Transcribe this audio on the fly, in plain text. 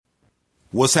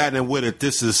What's happening with it?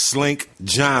 This is Slink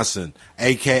Johnson,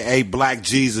 a.k.a. Black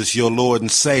Jesus, your Lord and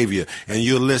Savior, and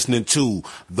you're listening to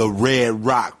the Red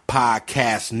Rock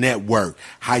Podcast Network.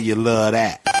 How you love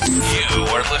that? You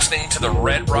are listening to the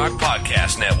Red Rock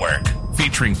Podcast Network,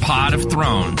 featuring Pod of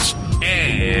Thrones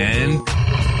and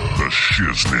the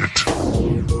Shiznit.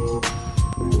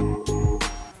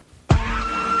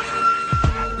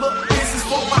 Look, this is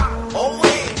for my old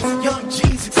heads, young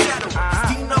G's, etc.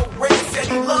 Dino Red said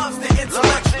he loves the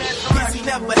intellectual. Yes, he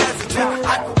never hesitates.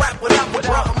 I can rap whatever,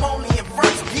 bro. I'm only in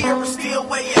first gear and still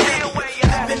way ahead.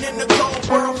 Living in the cold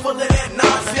world full of that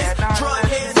nonsense. Drug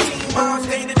heads, teen moms,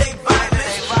 day-to-day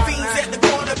violence. Fiends at the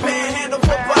corner, panhandle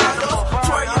for bottles.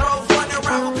 12-year-olds running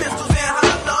around with pistols and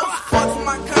hollows. Fucks with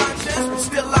my conscience, but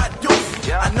still I do.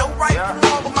 I know right from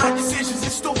wrong, but my decisions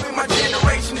is stupid. My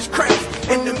generation is crazy,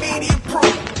 and the media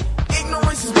proof.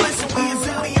 Ignorance is bliss, and we is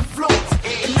illy influenced.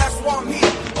 And that's why I'm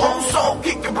here. Old soul,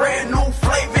 kick a brand new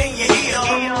flavor in your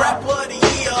ear. Rapper of the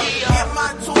year. Get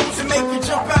my tools and make you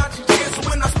jump out your chair. So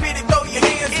when I spit it, throw your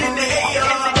hands in the air.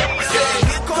 Yeah,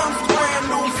 here comes the brand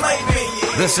new flavor in your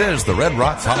ear. This is the Red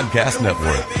Rock Podcast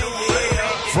Network.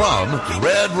 From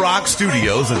Red Rock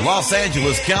Studios in Los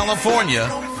Angeles, California,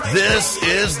 this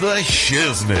is the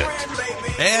Shiznit.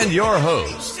 And your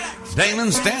hosts,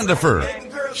 Damon Standifer,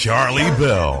 Charlie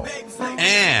Bell,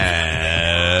 and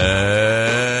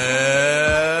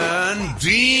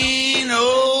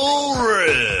Dino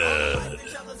Red.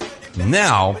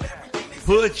 Now,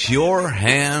 put your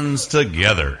hands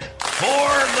together for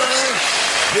the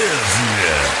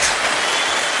Shiznit.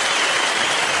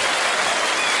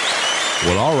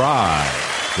 Well, all right.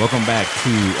 Welcome back to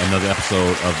another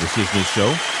episode of the Shiznit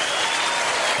Show.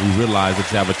 We realize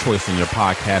that you have a choice in your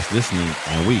podcast listening,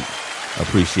 and we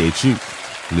appreciate you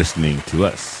listening to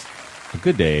us.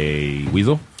 Good day,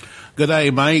 Weasel. Good day,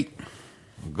 mate.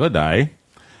 Good day.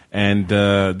 And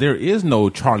there is no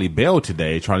Charlie Bell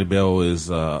today. Charlie Bell is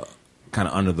kind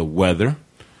of under the weather.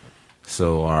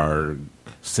 So our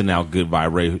send out good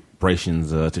vibrations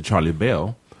to Charlie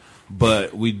Bell.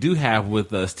 But we do have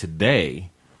with us today,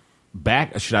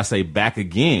 back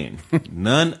again,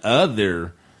 none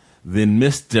other than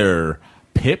Mr.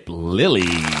 Pip Lilly.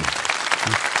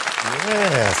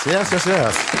 Yes. Really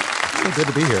good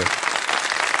to be here.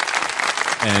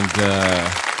 And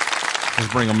let's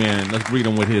bring him in. Let's greet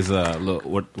him with his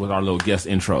with our little guest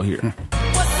intro here. What's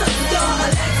up, y'all?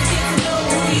 Let's get to know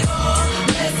who we are.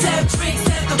 Let's have drinks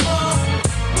at the bar.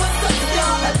 What's up,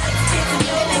 y'all? Let's get to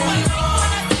know who we are.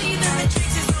 I see them in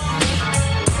trenches on me.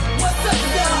 What's up,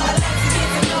 y'all? Let's get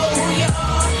to know who you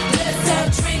are. Let's have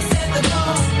drinks at the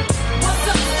bar. What's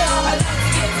up, y'all? Let's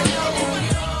get to know who we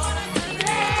are.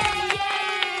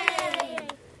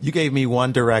 You gave me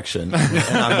one direction,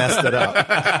 and I messed it up.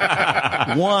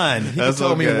 One. He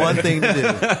told me one thing to do.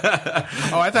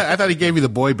 Oh, I thought he gave you the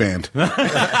boy band. One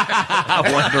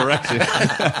Direction.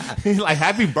 He's like,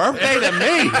 happy birthday to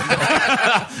me.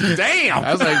 Damn.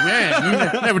 I was like, man, you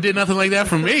never did nothing like that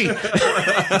for me.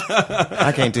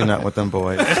 I can't do nothing with them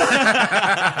boys.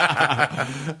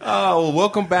 Oh, well,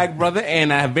 welcome back, brother,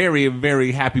 and a very,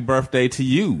 very happy birthday to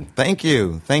you. Thank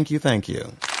you.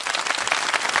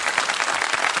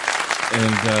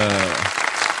 And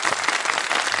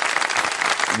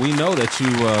we know that you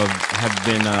have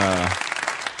been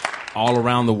all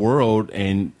around the world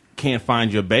and can't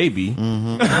find your baby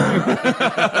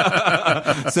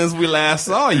since we last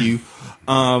saw you.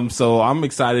 So I'm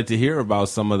excited to hear about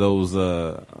some of those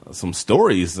some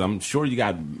stories. I'm sure you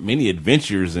got many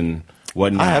adventures and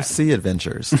whatnot. I have sea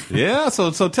adventures. Yeah,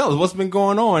 so tell us what's been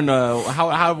going on.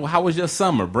 How was your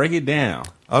summer? Break it down.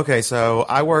 Okay, so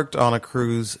I worked on a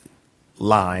cruise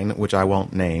line, which I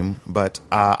won't name, but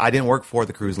I didn't work for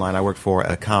the cruise line. I worked for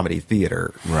a comedy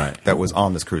theater that was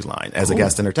on this cruise line as a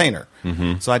guest entertainer.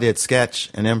 Mm-hmm. So I did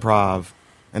sketch and improv,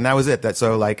 and that was it.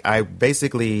 I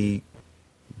basically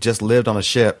just lived on a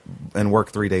ship and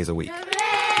worked 3 days a week.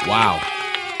 Wow.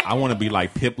 I want to be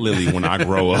like Pip Lilly when I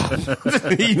grow up.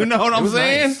 You know what I'm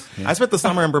saying? Nice. Yeah. I spent the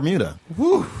summer in Bermuda.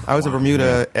 Whew. I was in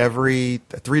Bermuda 3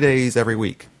 days every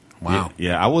week. Wow.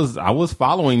 Yeah, I was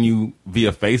following you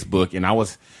via Facebook, and I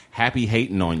was happy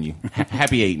hating on you,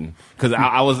 happy hating, because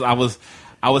I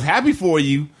was happy for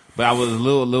you, but I was a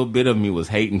little bit of me was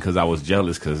hating because I was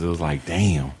jealous because it was like,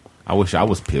 damn, I wish I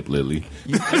was Pip Lilly.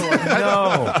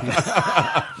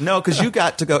 No, because you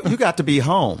got to be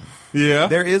home. Yeah,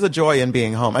 there is a joy in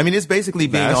being home. I mean, it's basically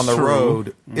being on the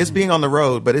road. Mm-hmm. It's being on the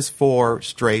road, but it's 4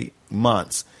 straight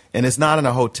months, and it's not in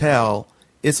a hotel.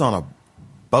 It's on a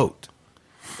boat.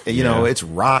 You know, it's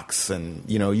rocks, and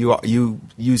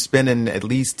you spending at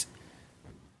least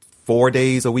 4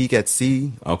 days a week at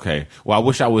sea. Okay. Well, I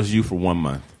wish I was you for 1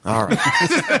 month. All right. You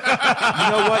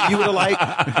know what? You would have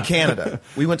liked Canada.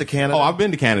 We went to Canada. Oh, I've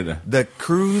been to Canada. The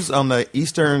cruise on the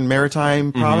Eastern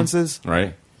Maritime provinces.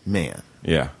 Right. Man,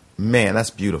 Yeah. that's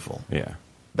beautiful. Yeah.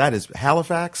 That is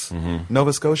Halifax,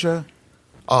 Nova Scotia.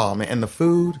 Oh man, and the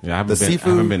food, Yeah. the I seafood.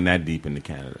 haven't been that deep into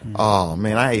Canada. Oh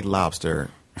man, I ate lobster.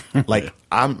 Like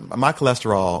my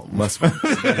cholesterol must be so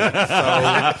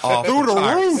off Through the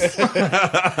roof.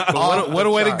 What a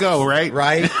way to go, right?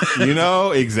 right? You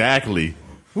know, exactly.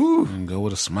 And go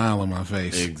with a smile on my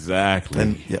face. Exactly.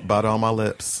 And butter on my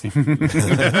lips.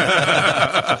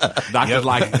 Doctor's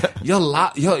like, your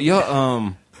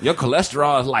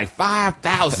cholesterol is like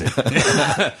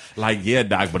 5,000. Like, yeah,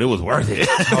 doc, but it was worth it.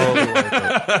 Totally worth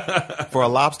it. For a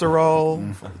lobster roll,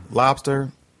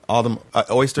 lobster, all the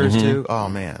oysters too. Oh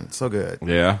man, so good.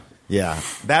 Yeah. Yeah,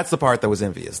 that's the part that was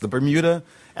envious. The Bermuda,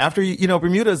 after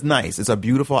Bermuda is nice. It's a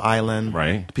beautiful island.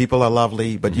 Right. People are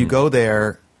lovely, but you go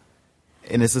there,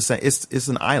 and it's the same. It's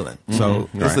an island, so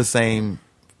it's Right. the same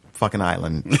fucking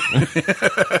island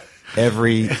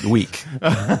every week.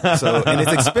 So and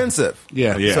it's expensive.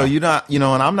 Yeah. Yeah. So you're not, and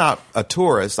I'm not a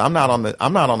tourist. I'm not on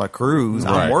a cruise.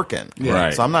 I'm Right. working.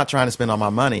 Right. So I'm not trying to spend all my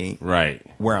money Right.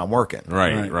 where I'm working.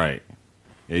 Right.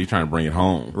 Yeah, you're trying to bring it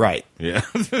home. Right. Yeah.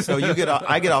 So I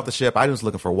get off the ship. I was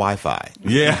looking for Wi-Fi.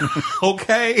 Yeah.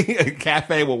 Okay. A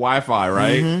cafe with Wi-Fi,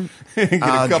 right? Get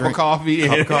a cup of coffee.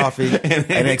 Cup of coffee.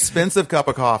 An expensive cup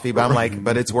of coffee, but I'm like,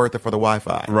 but it's worth it for the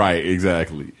Wi-Fi. Right,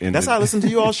 exactly. And That's how I listened to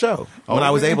you all show when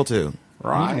I was able to.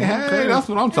 Right. Hey, that's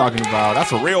what I'm talking about.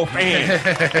 That's a real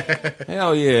fan.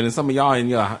 Hell yeah. And some of y'all in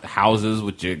your houses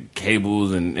with your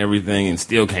cables and everything and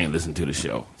still can't listen to the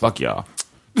show. Fuck y'all.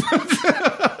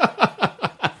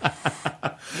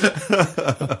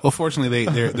 Well, fortunately,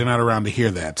 they're not around to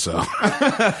hear that. So,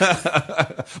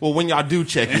 Well, when y'all do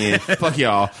check in, fuck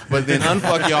y'all. But then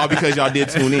unfuck y'all because y'all did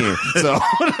tune in. So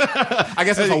I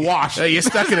guess it's a wash. you're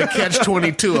stuck in a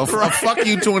catch-22. A fuck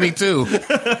you 22.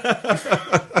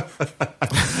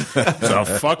 It's a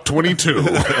fuck 22.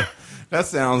 That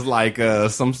sounds like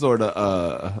some sort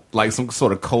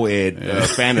of co-ed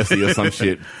fantasy or some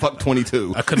shit. Fuck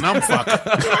 22. A canum fuck. I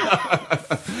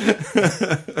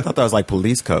thought that was like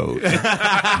police code.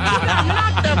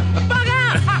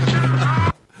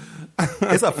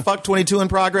 It's a fuck 22 in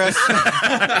progress.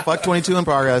 Fuck 22 in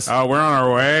progress. We're on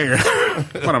our way.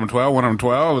 When I'm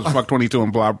 12. It's fuck 22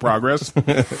 in progress.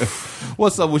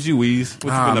 What's up with you, Weez? What you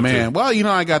been up Man. Well,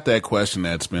 I got that question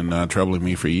that's been troubling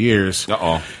me for years. to?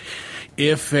 Uh-oh.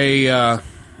 If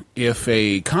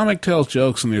a comic tells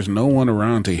jokes and there's no one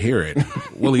around to hear it,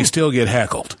 will he still get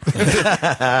heckled?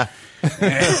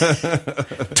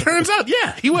 Turns out,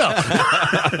 yeah, he will.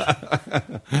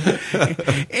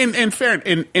 In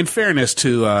fairness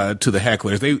to the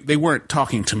hecklers, they weren't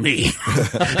talking to me.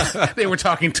 They were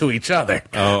talking to each other.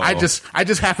 Oh. I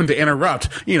just happened to interrupt,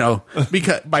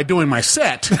 because by doing my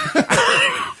set.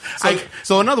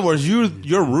 So in other words,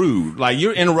 you're rude. Like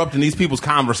you're interrupting these people's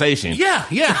conversation. Yeah.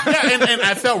 And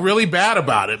I felt really bad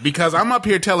about it because I'm up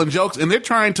here telling jokes and they're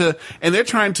trying to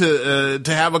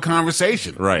have a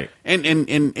conversation. Right.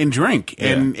 And drink.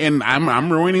 Yeah. And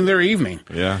I'm ruining their evening.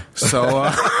 Yeah. So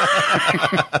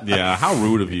Yeah. How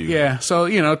rude of you. yeah. So,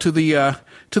 to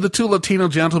the two Latino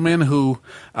gentlemen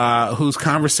whose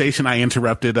conversation I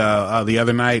interrupted the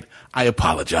other night, I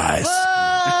apologize.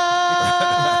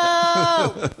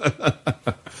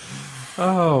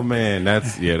 Oh man,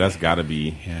 that's gotta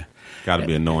be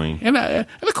annoying. And the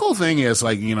cool thing is,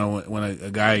 like, when a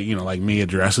guy, like me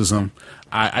addresses them,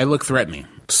 I look threatening.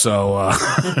 So,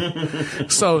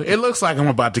 so it looks like I'm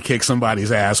about to kick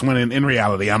somebody's ass when in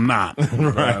reality I'm not.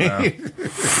 Right.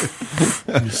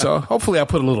 So hopefully I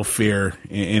put a little fear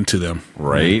into them.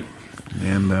 Right.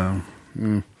 And,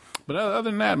 but other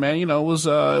than that, man, it was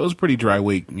a pretty dry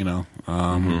week,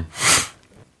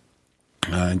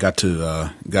 got to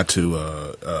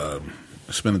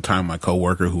spend the time with my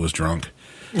coworker who was drunk.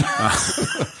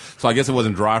 So I guess it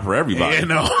wasn't dry for everybody. Yeah,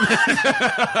 no.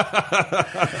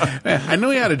 I knew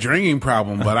he had a drinking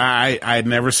problem, but I had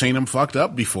never seen him fucked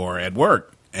up before at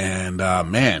work. And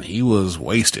man, he was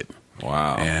wasted.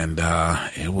 Wow. And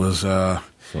it was. So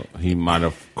he might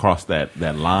have crossed that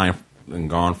line and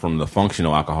gone from the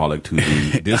functional alcoholic to the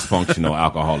dysfunctional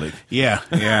alcoholic. Yeah.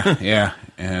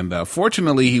 And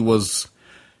fortunately, he was.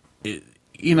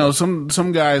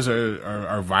 Some guys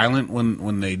are violent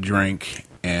when they drink,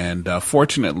 and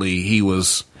fortunately,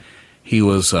 he's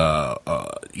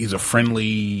a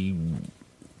friendly,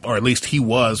 or at least he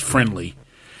was friendly,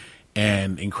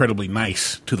 and incredibly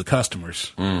nice to the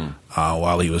customers.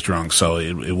 while he was drunk. So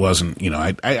it wasn't,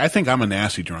 I think I'm a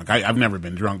nasty drunk. I've never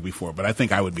been drunk before, but I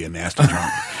think I would be a nasty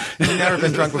drunk. You've never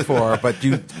been drunk before, but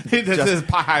you. That's his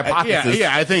hypothesis.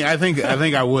 Yeah. I think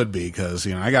I would be because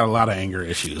I got a lot of anger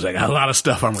issues. I got a lot of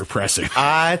stuff I'm repressing.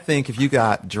 I think if you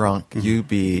got drunk, you'd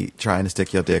be trying to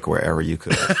stick your dick wherever you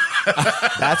could.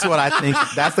 That's what I think.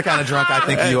 That's the kind of drunk I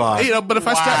think you are. But if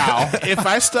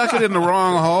I stuck it in the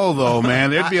wrong hole, though,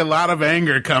 man, there'd be a lot of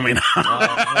anger coming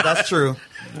out. That's true.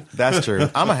 That's true.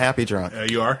 I'm a happy drunk.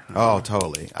 You are? Oh,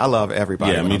 totally. I love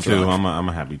everybody. Yeah, when me I'm too. drunk. I'm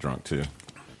a happy drunk too.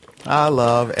 I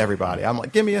love everybody. I'm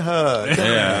like, give me a hug.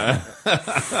 Yeah.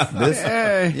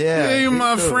 Hey,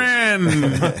 my friend.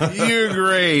 You're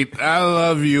great. I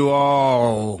love you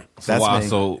all. That's me.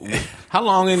 So how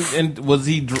long was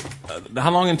he?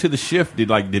 How long into the shift did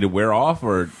it wear off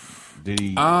or did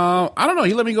he? I don't know.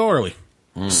 He let me go early.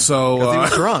 So Because he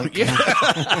was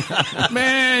drunk.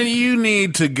 Man, you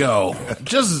need to go.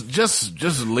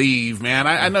 Just leave, man.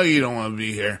 I know you don't want to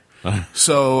be here.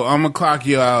 So I'm gonna clock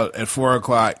you out at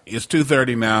 4:00. It's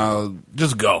 2:30 now.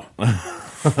 Just go.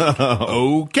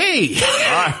 Okay.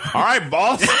 All right,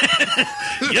 boss.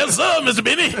 Yes, sir, Mr.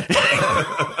 Benny.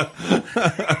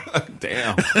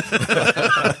 Damn.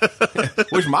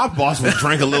 Wish my boss would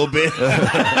drink a little bit.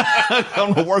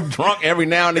 Come to work drunk every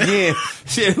now and again.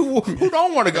 Shit, who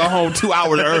don't want to go home 2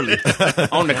 hours early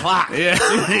on the clock? Yeah.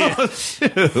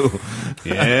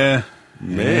 Yeah.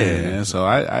 Man. Yeah. So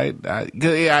I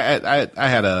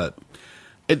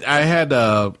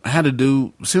had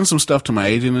to send some stuff to my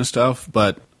agent and stuff,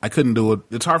 but I couldn't do it.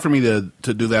 It's hard for me to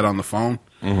do that on the phone.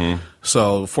 Mm-hmm.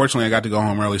 So fortunately, I got to go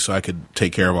home early so I could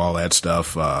take care of all that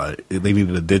stuff. They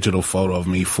needed a digital photo of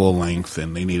me full length,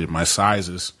 and they needed my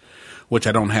sizes, which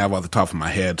I don't have off the top of my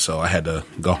head. So I had to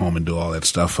go home and do all that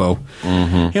stuff. So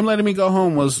him letting me go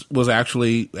home was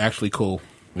actually cool.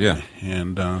 Yeah.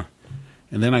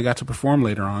 And then I got to perform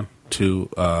later on to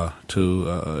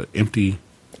empty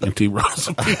rows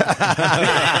of people.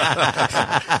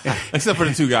 Except for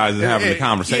the two guys that are having the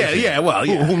conversation. Yeah.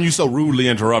 Whom you so rudely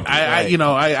interrupted.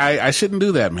 I shouldn't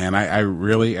do that, man.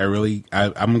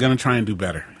 I'm going to try and do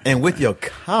better. And with your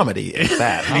comedy at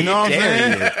that. How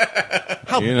dare you?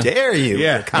 How dare you with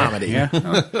your comedy? Yeah.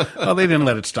 Well, they didn't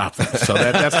let it stop that, so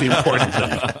that's the important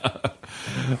thing.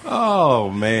 Oh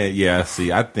man, yeah.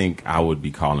 See, I think I would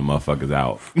be calling motherfuckers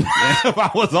out if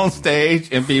I was on stage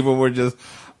and people were just.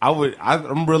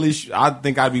 I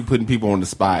think I'd be putting people on the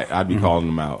spot. I'd be calling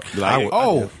them out. Like,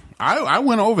 I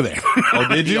went over there. Oh,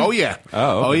 did you? Oh yeah.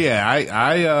 Oh, okay.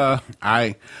 Yeah.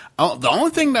 The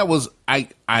only thing that was I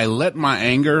let my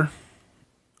anger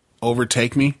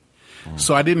overtake me,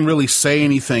 so I didn't really say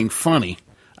anything funny.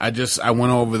 I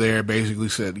went over there, basically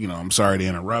said, I'm sorry to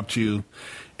interrupt you.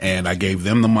 And I gave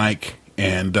them the mic,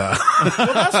 and Well,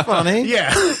 that's funny.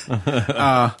 yeah.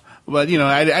 But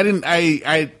I didn't.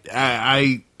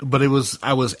 But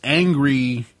I was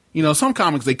angry. Some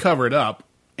comics they cover it up,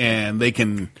 and they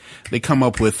come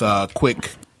up with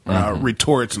quick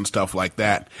retorts and stuff like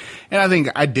that. And I think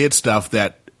I did stuff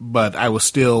but I was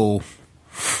still.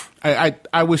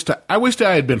 I wished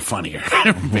I had been funnier,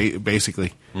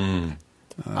 basically. Mm.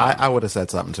 I would have said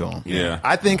something to him. Yeah.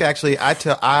 I think actually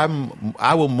I'm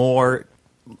more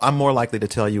likely to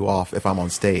tell you off if I'm on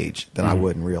stage than I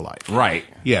would in real life. right.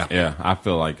 Yeah. Yeah. I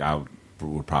feel like I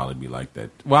would probably be like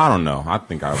that. Well, I don't know. I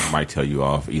think I might tell you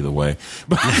off either way,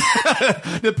 but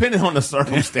depending on the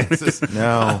circumstances.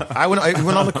 No, I went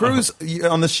on the cruise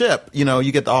on the ship.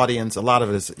 You get the audience. A lot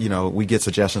of it is we get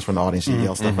suggestions from the audience. You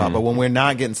yell stuff out. But when we're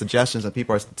not getting suggestions and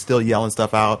people are still yelling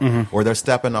stuff out, or they're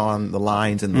stepping on the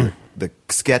lines in the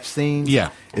sketch scenes,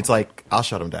 it's like I'll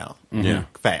shut them down. Yeah.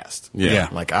 Fast. Yeah.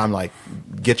 Like I'm like,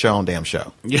 get your own damn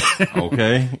show. Yeah.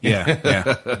 Okay.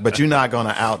 Yeah. But you're not going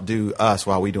to outdo us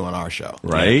while we doing our show.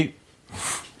 Right?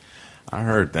 I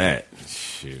heard that.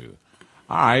 Shoot.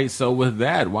 All right, so with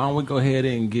that, why don't we go ahead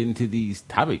and get into these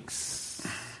topics?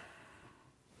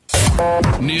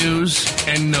 News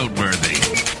and noteworthy.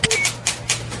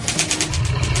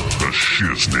 The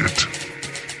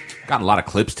Shiznit. Got a lot of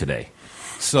clips today.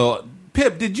 So,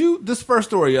 Pip, this first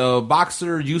story,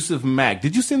 boxer Yusaf Mack,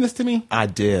 did you send this to me? I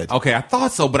did. Okay, I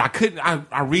thought so, but I couldn't.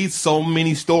 I read so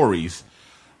many stories,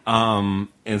 and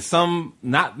some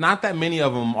not that many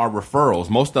of them are referrals.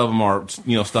 Most of them are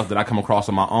stuff that I come across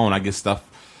on my own. I get stuff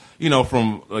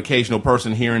from occasional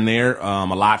person here and there. A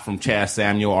lot from Chaz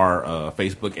Samuel, our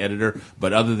Facebook editor.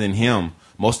 But other than him,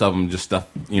 most of them just stuff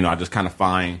I just kind of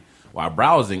find while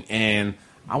browsing. And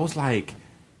I was like,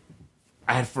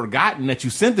 I had forgotten that you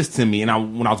sent this to me,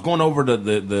 and when I was going over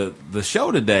the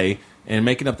show today and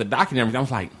making up the doc and everything, I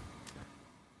was like,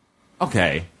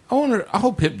 okay, I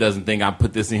hope Pip doesn't think I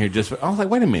put this in here just for. I was like,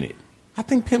 wait a minute. I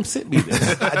think Pimp sent me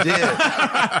this. I did.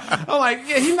 I'm like,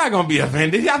 yeah, he's not going to be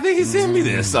offended. I think he sent me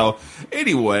this. So,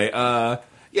 anyway,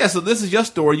 yeah, so this is your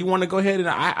story. You want to go ahead and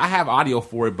I have audio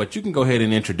for it, but you can go ahead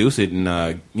and introduce it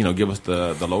and, give us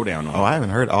the lowdown on it. Oh, I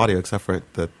haven't heard audio except for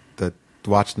the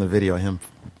watching the video of him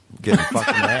getting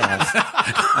fucking ass.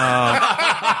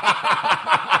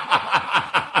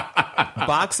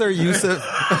 Boxer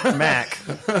Yusaf Mack.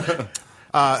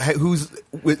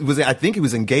 Was I think he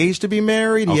was engaged to be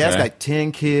married. He has like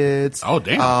 10 kids. Oh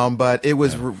damn! But it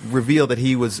was revealed that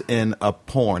he was in a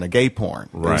gay porn.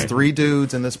 Right. There's 3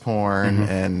 dudes in this porn,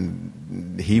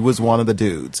 and he was one of the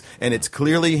dudes. And it's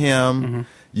clearly him.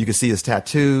 You can see his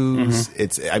tattoos.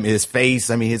 His face.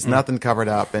 It's nothing covered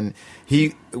up. And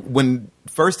when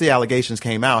first the allegations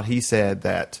came out, he said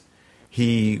that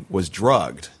he was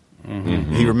drugged.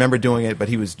 He remembered doing it, but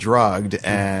he was drugged,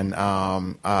 and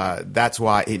that's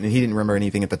why he didn't remember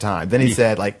anything at the time. Then he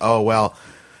said, like, "Oh well,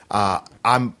 I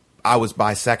was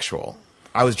bisexual.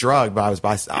 I was drugged, but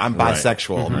I'm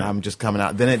bisexual, and I'm just coming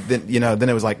out." Then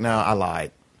it was like, "No, I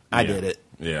lied. I did it.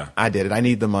 Yeah, I did it. I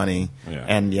need the money,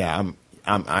 and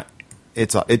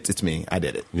it's me. I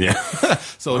did it." Yeah.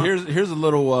 So here's a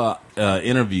little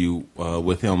interview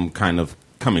with him, kind of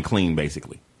coming clean,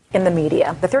 basically. In the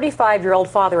media, the 35-year-old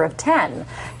father of 10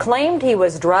 claimed he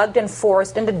was drugged and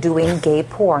forced into doing gay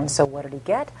porn. So what did he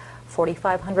get?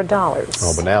 $4,500.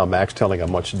 Oh, but now Mack's telling a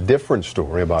much different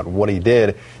story about what he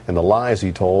did and the lies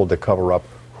he told to cover up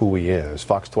who he is.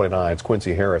 Fox 29's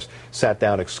Quincy Harris sat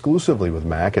down exclusively with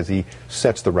Mack as he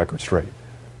sets the record straight.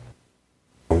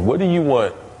 What do you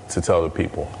want to tell the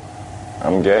people?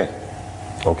 I'm gay.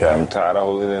 Okay. I'm tired of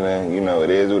holding it in. It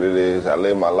is what it is. I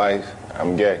live my life.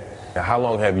 I'm gay. Now, how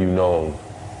long have you known?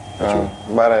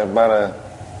 About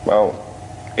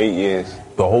 8 years.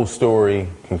 The whole story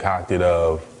concocted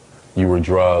of you were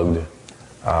drugged.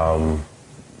 That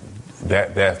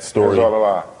story. It was all a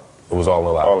lie. It was all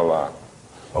a lie. All a lie.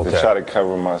 Okay. To try to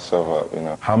cover myself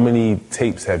up, How many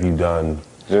tapes have you done?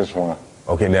 Just one.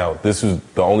 Okay, now this is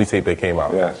the only tape that came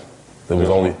out. Yes. There was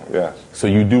only. Yes. So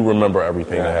you do remember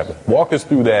everything that happened. Walk us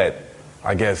through that.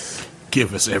 I guess.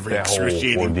 Give us every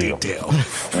excruciating detail.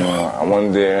 I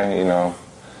went there, I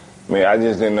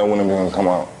just didn't know when it was gonna come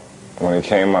out. When it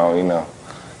came out, it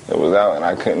was out, and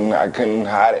I couldn't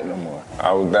hide it no more.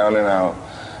 I was down and out.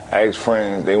 I asked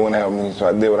friends, they wouldn't help me, so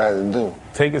I did what I had to do.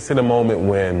 Take us to the moment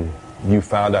when you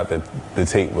found out that the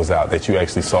tape was out, that you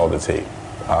actually saw the tape.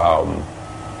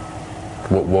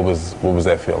 What was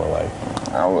that feeling like?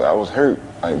 I was hurt,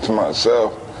 to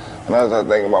myself. And I was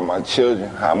thinking about my children,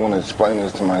 how I'm going to explain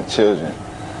this to my children.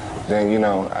 Then,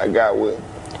 I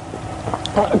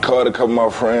called a couple of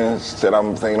my friends, said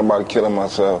I'm thinking about killing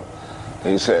myself.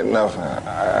 He said nothing.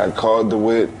 I called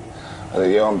DeWitt. I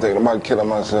said, yo, I'm thinking about killing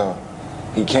myself.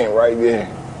 He came right there.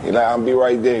 He's like, I'll be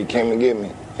right there. He came to get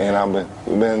me. And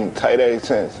we've been tight ever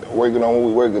since, working on what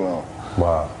we're working on.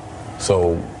 Wow.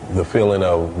 So the feeling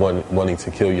of wanting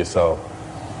to kill yourself,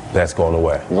 that's going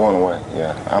away. Going away,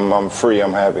 yeah. I'm free.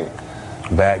 I'm happy.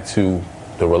 Back to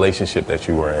the relationship that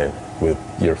you were in with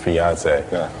your fiance.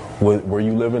 Yeah. Were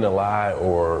you living a lie,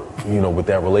 or with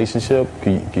that relationship?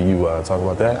 Can you talk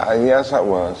about that? Yes, I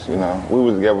was. We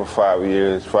was together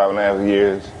 5.5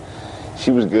 years.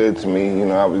 She was good to me.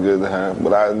 I was good to her.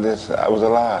 But I was a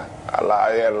lie.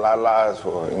 I had a lot of lies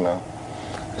for her.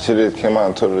 I should have just came out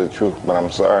and told her the truth. But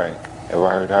I'm sorry if I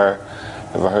hurt her.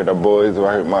 If I hurt the boys, if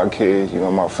I hurt my kids,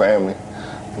 my family,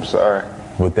 I'm sorry.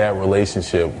 With that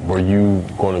relationship, were you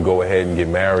going to go ahead and get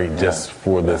married just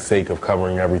for the sake of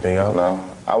covering everything up? No,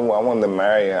 I wanted to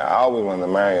marry her. I always wanted to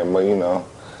marry her, but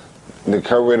to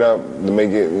cover it up, to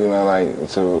make it,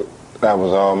 so that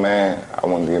was all, man, I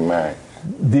wanted to get married.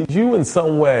 Did you in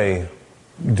some way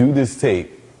do this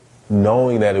tape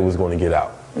knowing that it was going to get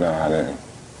out? No, I didn't.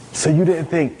 So you didn't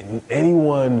think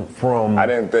anyone from... I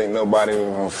didn't think nobody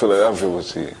from Philadelphia would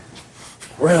see it.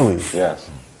 Really? Yes.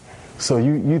 So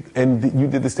you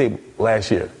did this tape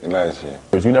last year? Last year.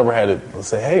 But you never had to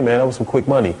say, hey man, that was some quick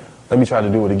money. Let me try to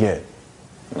do it again.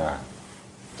 Nah.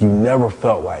 You never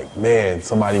felt like, man,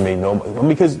 somebody may know.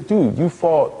 Because, dude, you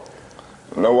fought...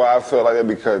 You know why I felt like that?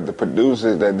 Because the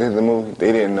producers that did the movie,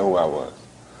 they didn't know who I was.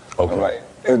 Okay. I'm like,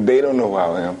 if they don't know who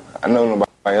I am, I know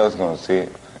nobody else going to see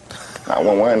it. I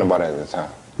wasn't worrying about it at the time.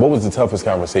 What was the toughest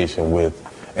conversation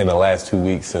in the last 2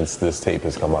 weeks since this tape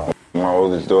has come out? My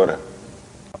oldest daughter.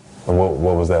 And what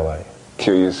was that like?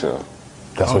 Kill yourself.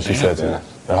 That's what she said to you? And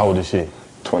how old is she?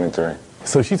 23.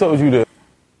 So she told you to...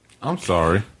 I'm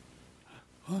sorry.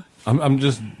 I'm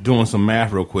just doing some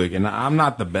math real quick, and I'm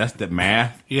not the best at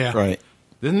math. Yeah. Right.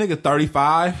 This nigga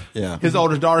 35. Yeah. His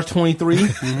oldest daughter's 23.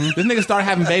 This nigga started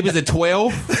having babies at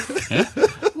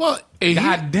 12. Well,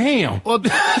 God damn. Well, He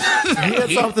had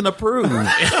something to prove.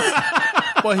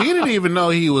 well, he didn't even know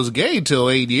he was gay till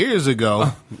 8 years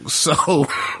ago. So,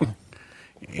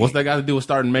 What's that got to do with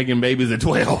starting making babies at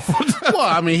 12? well,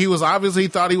 I mean, he was obviously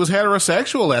thought he was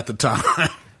heterosexual at the time.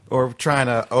 Or trying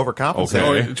to overcompensate.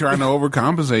 Okay. Or trying to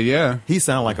overcompensate, yeah. He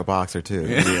sounded like a boxer, too.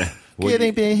 Yeah. Kid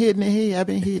ain't been hitting the head. I've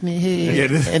been hitting the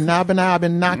head. Yeah, and I've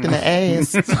been knocked in the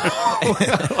ass.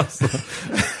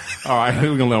 All right,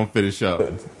 we're going to let him finish up.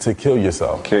 To kill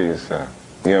yourself. Kill yourself.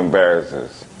 You embarrass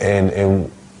us.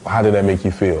 And how did that make you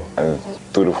feel? I just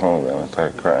threw the phone down and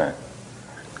started crying.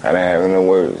 I didn't have no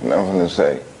words, nothing to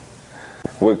say.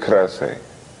 What could I say?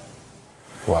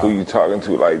 Wow. Who you talking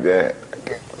to like that?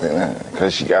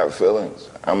 Because she got feelings.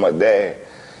 I'm a dad.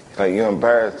 He's like, you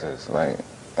embarrassed us. Like,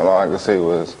 and all I could say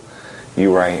was,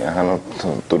 you right. And I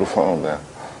threw the phone down.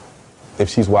 If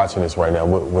she's watching this right now,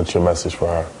 what's your message for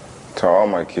her? To all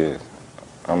my kids,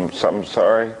 I'm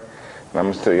sorry, and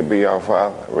I'm still be your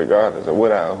father, regardless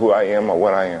of who I am or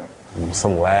what I am.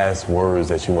 Some last words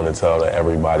that you want to tell to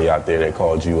everybody out there that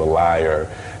called you a liar,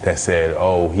 that said,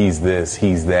 oh, he's this,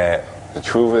 he's that. The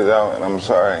truth is out, and I'm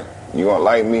sorry. You gonna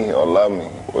like me or love me,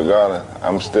 regardless,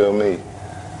 I'm still me.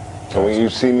 So when you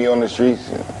see me on the streets,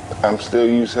 I'm still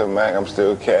Yusaf Mack, I'm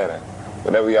still Cadden.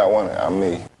 Whatever y'all want, I'm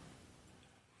me.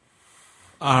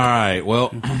 All right,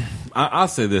 well, I'll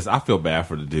say this. I feel bad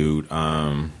for the dude.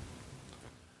 I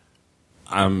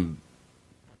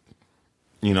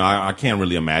can't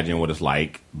really imagine what it's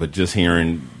like, but just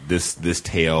hearing this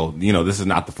tale, this is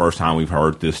not the first time we've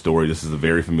heard this story. This is a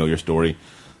very familiar story.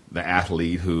 The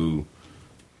athlete who's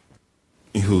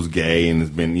gay and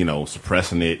has been,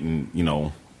 suppressing it and,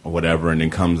 or whatever, and then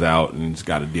comes out and has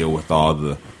got to deal with all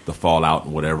the fallout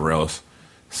and whatever else.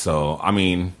 So, I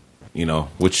mean,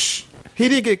 which... He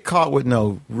didn't get caught with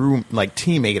no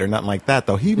teammate or nothing like that,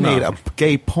 though. He made a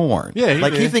gay porn. Yeah,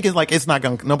 he thinking it's not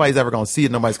gonna. Nobody's ever gonna see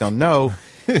it. Nobody's gonna know.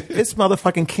 It's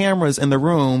motherfucking cameras in the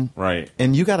room, right?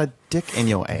 And you got a dick in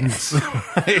your ass.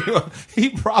 He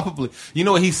probably,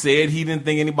 what he said. He didn't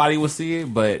think anybody would see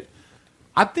it, but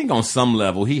I think on some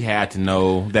level he had to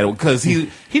know that because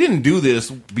he didn't do this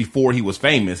before he was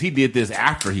famous. He did this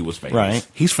after he was famous. Right?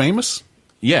 He's famous.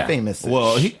 Yeah, famous.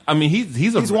 Well, he's a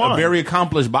very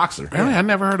accomplished boxer. Really? I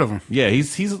never heard of him. Yeah,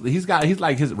 he's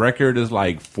like his record is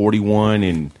like 41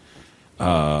 and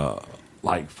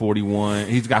 41.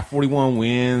 He's got 41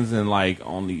 wins and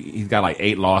he's got like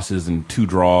 8 losses and 2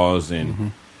 draws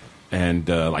and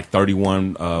like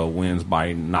 31 wins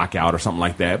by knockout or something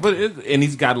like that. But and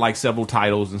he's got like several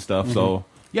titles and stuff. Mm-hmm. So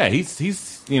yeah, he's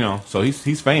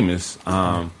famous.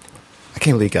 I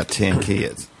can't believe he got 10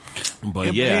 kids.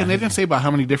 But yeah, and they didn't say about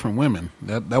how many different women.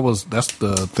 That's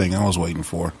the thing I was waiting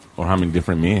for, or how many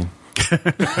different men.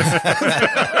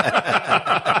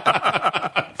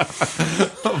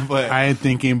 But I didn't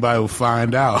think anybody would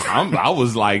find out. I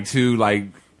was like the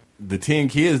 10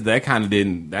 kids. That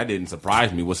didn't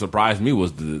surprise me. What surprised me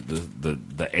was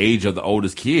the age of the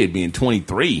oldest kid being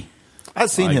 23. I've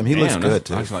seen him. He looks good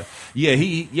too.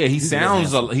 He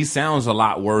sounds a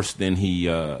lot worse than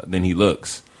he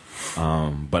looks.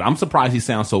 But I'm surprised he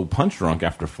sounds so punch drunk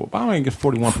after 41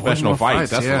 professional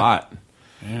fights. That's a lot.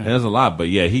 Yeah. That's a lot. But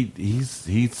yeah, he's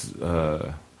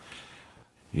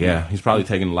probably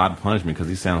taking a lot of punishment because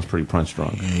he sounds pretty punch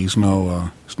drunk. Yeah, he's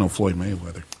no Floyd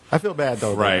Mayweather. I feel bad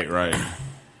though. Right.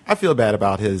 I feel bad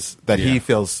about he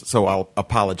feels so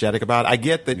apologetic about it. I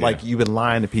get that you've been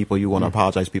lying to people, you want to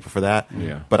apologize to people for that.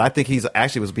 Yeah. But I think he's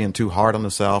actually was being too hard on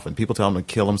himself, and people tell him to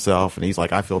kill himself, and he's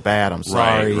like, I feel bad, I'm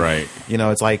sorry. Right.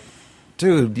 It's like,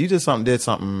 dude, you did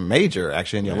something major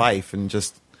actually in your life, and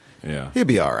he'll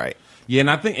be all right. Yeah,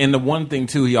 and I think, and the one thing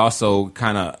too, he also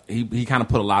kind of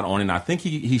put a lot on it. And I think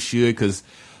he should, because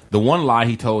the one lie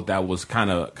he told that was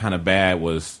kind of bad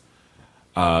was,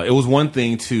 it was one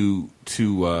thing to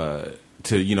live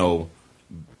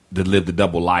the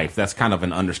double life. That's kind of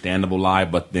an understandable lie,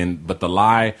 but the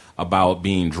lie about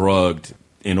being drugged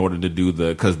in order to do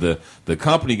because the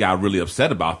company got really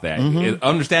upset about that. Mm-hmm.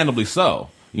 Understandably so.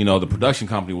 The production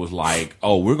company was like,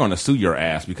 "Oh, we're going to sue your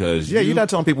ass because you're not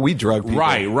telling people we drug people."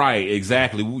 Right,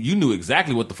 exactly. You knew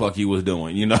exactly what the fuck he was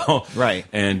doing, Right.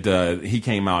 And he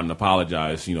came out and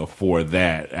apologized, for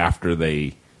that after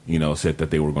they, said that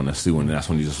they were going to sue, and that's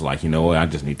when he's just like, I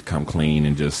just need to come clean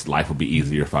and just life will be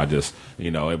easier if I just,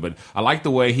 But I like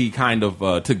the way he kind of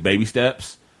took baby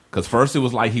steps, because first it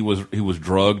was like he was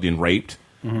drugged and raped.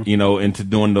 Mm-hmm. Into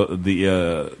doing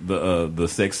the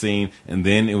sex scene, and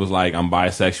then it was like I'm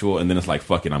bisexual, and then it's like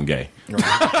fuck it, I'm gay. Right.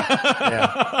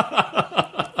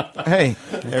 Yeah. Hey,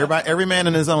 every man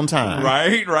in his own time.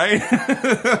 Right.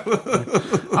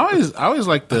 I always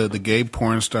like the gay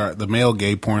porn star, the male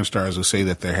gay porn stars who say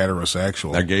that they're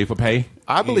heterosexual. They're gay for pay.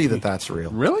 I believe that that's real.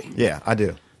 Really? Yeah, I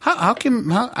do. All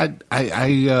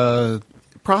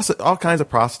kinds of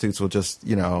prostitutes will just,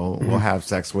 will have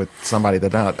sex with somebody they're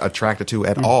not attracted to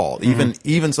at all.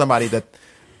 Even somebody that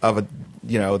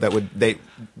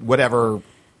whatever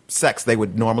sex they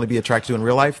would normally be attracted to in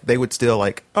real life, they would still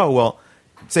like,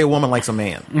 say a woman likes a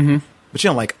man. But she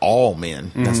don't like all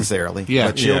men necessarily. Yeah.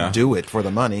 But she'll do it for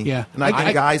the money. Yeah. And I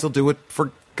think guys will do it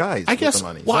for guys I guess. for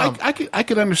the money. Well, I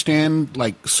could understand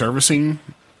like servicing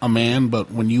a man,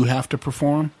 but when you have to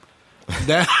perform,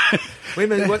 that. Wait a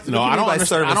minute. What No, I don't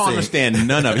understand. I don't understand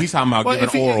none of it. He's talking about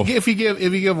giving oral. If you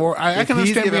give oral, I can he's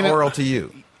understand giving being oral to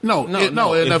you. No.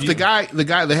 If the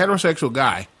heterosexual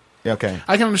guy. Okay.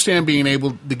 I can understand being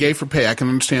able, the gay for pay. I can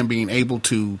understand being able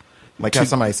to. Like have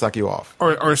somebody suck you off,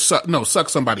 or suck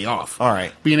somebody off. All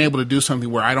right, being able to do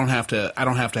something where I don't have to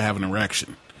have an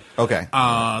erection. Okay.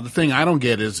 The thing I don't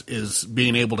get is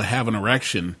being able to have an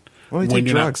erection. Well, they take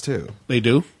drugs too. They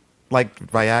do, like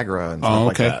Viagra and stuff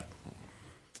like that.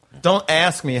 Don't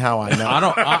ask me how I know.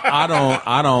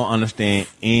 I don't understand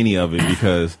any of it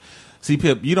because, see,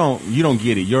 Pip, you don't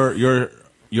get it.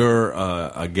 You're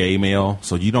a gay male,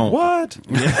 so you don't. What?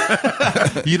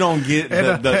 You don't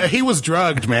get he was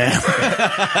drugged, man.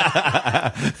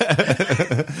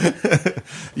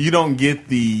 You don't get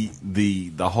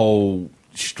the whole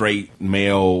straight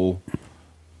male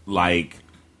like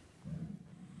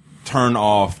turn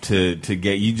off to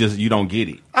get you don't get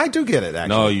it. I do get it, actually.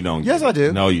 No, you don't. Yes, I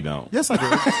do. No, you don't. Yes, I do.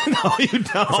 No, you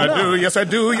don't. Yes, I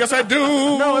do. Yes, I do.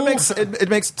 No, it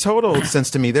makes total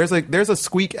sense to me. There's a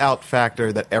squeak out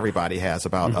factor that everybody has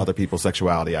about other people's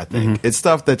sexuality. I think it's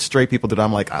stuff that straight people do.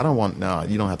 I'm like, I don't want. No,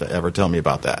 you don't have to ever tell me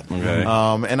about that. Okay.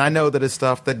 And I know that it's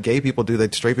stuff that gay people do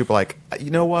that straight people are like.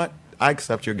 You know what? I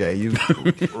accept you're gay.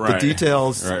 The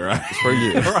details right. is for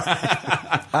you.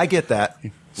 Right. I get that.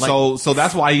 So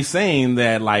that's why he's saying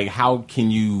that. Like, how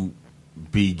can you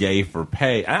be gay for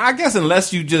pay? I guess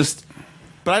unless you just.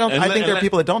 But I don't. I think there are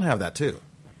people that don't have that too.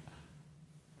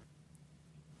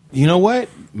 You know what?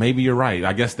 Maybe you're right.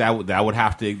 I guess that would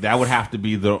have to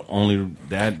be the only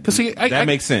that. That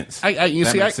makes sense.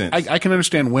 I can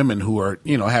understand women who are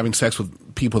having sex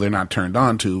with people they're not turned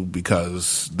on to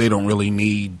because they don't really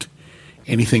need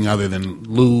anything other than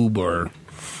lube or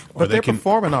but they're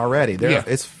performing already.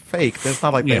 It's fake. It's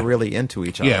not like they're really into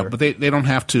each other. Yeah, but they don't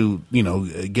have to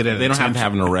get it. They don't have to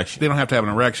have an erection. They don't have to have an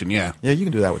erection. Yeah, yeah. You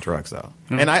can do that with drugs though.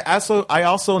 And I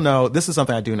also know this is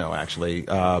something I do know actually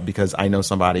because I know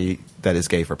somebody that is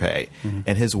gay for pay,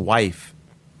 and his wife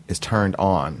is turned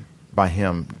on by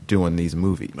him doing these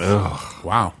movies. Ugh.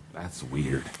 Wow, that's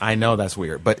weird. I know that's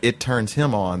weird, but it turns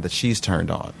him on that she's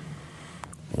turned on.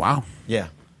 Wow. Yeah.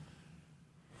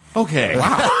 Okay.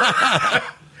 Wow.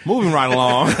 Moving right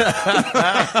along.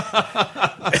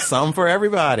 Some for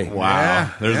everybody. Wow.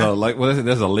 Yeah.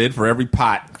 There's a lid for every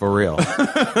pot. For real.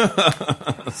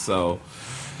 So,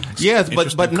 yes,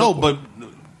 but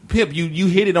Pip, you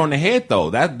hit it on the head though.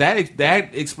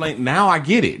 That explains. Now I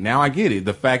get it.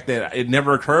 The fact that it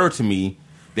never occurred to me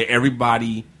that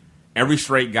every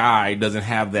straight guy doesn't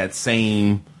have that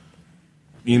same,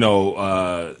 even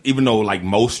though like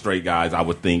most straight guys, I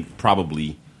would think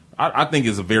probably. I think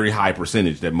it's a very high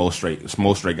percentage that most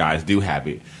straight guys do have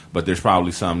it, but there's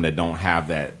probably some that don't have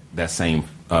that same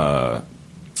I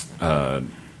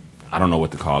don't know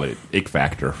what to call it, ick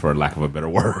factor for lack of a better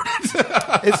word.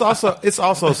 It's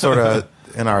also sort of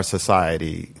in our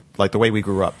society, like the way we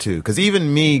grew up too. Because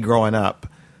even me growing up,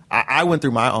 I went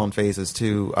through my own phases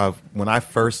too. Of when I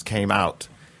first came out,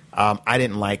 I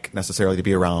didn't like necessarily to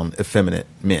be around effeminate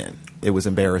men. It was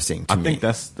embarrassing to me.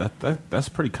 I think that's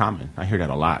pretty common. I hear that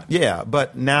a lot. Yeah,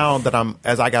 but now that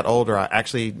as I got older,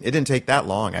 it didn't take that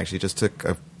long. Actually, it just took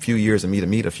a few years of me to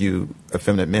meet a few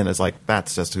effeminate men. It's like,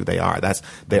 that's just who they are. That's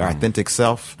their authentic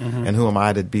self. And who am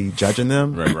I to be judging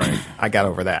them? Right. I got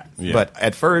over that. Yeah. But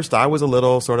at first, I was a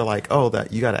little sort of like, that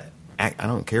you got to act. I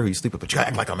don't care who you sleep with, but you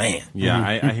act like a man.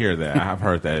 Yeah, I hear that. I've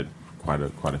heard that quite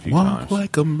a few times.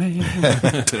 Like a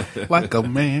man. Like a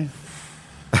man.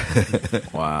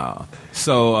 Wow.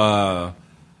 So,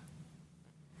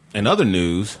 in other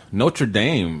news, Notre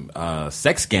Dame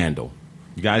sex scandal.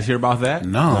 You guys hear about that?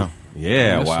 No.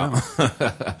 Yeah. Wow.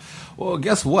 Well,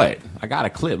 guess what? I got a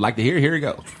clip. Like to hear? Here we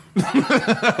go.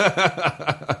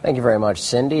 Thank you very much,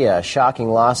 Cindy. A shocking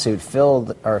lawsuit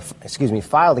filed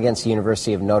against the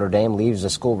University of Notre Dame leaves the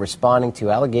school responding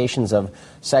to allegations of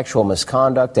sexual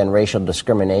misconduct and racial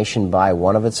discrimination by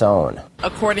one of its own.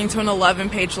 According to an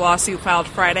 11-page lawsuit filed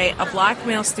Friday, a black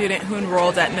male student who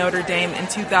enrolled at Notre Dame in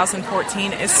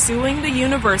 2014 is suing the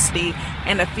university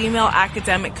and a female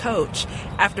academic coach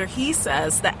after he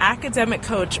says the academic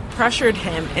coach pressured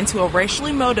him into a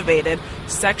racially motivated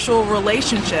sexual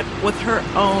relationship with her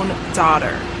own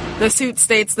daughter. The suit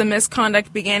states the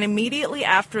misconduct began immediately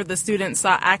after the student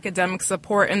sought academic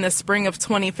support in the spring of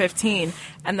 2015,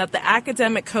 and that the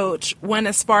academic coach went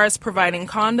as far as providing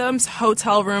condoms,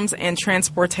 hotel rooms, and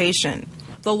transportation.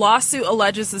 The lawsuit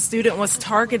alleges the student was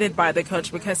targeted by the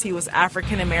coach because he was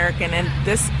African American, and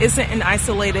this isn't an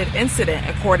isolated incident,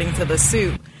 according to the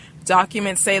suit.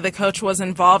 Documents say the coach was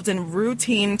involved in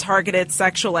routine targeted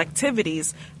sexual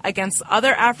activities against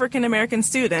other African American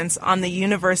students on the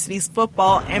university's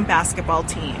football and basketball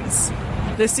teams.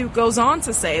 The suit goes on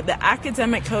to say the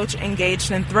academic coach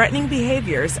engaged in threatening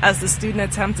behaviors as the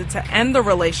student attempted to end the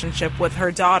relationship with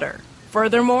her daughter.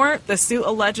 Furthermore, the suit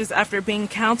alleges after being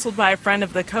counseled by a friend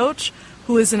of the coach,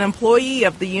 who is an employee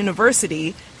of the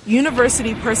university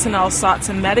personnel sought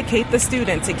to medicate the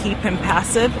student to keep him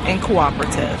passive and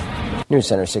cooperative. News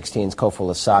Center 16's Kofo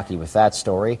Lasaki with that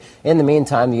story. In the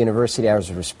meantime, the university has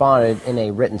responded in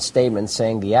a written statement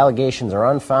saying the allegations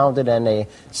are unfounded and a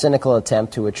cynical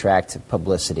attempt to attract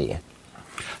publicity.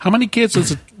 How many kids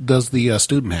does the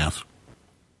student have?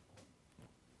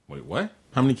 Wait, what?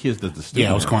 How many kids does the student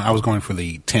have? I was going for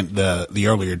the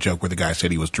earlier joke where the guy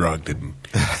said he was drugged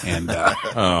and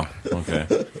oh,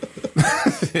 okay.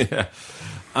 Yeah.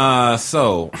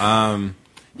 So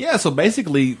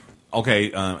basically,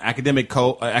 okay. Academic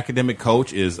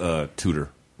coach is tutor,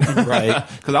 right?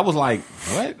 Because I was like,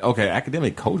 what? Okay,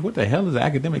 academic coach. What the hell is an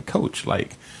academic coach?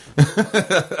 Like,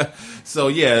 so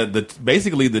yeah.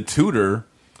 Basically the tutor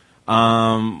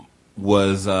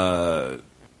was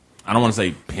I don't want to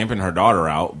say pimping her daughter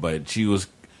out, but she was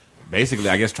basically,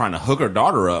 I guess, trying to hook her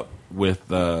daughter up with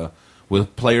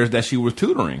players that she was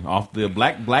tutoring off the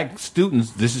black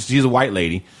students. She's a white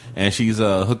lady, and she's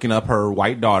hooking up her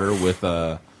white daughter with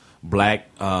black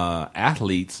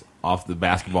athletes off the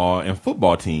basketball and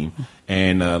football team,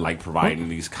 and like providing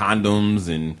these condoms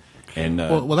and.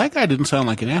 Well, that guy didn't sound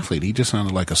like an athlete. He just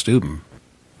sounded like a student.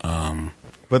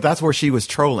 But that's where she was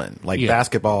trolling, like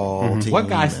basketball team. What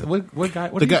guy? What guy?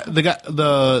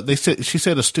 She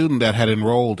said a student that had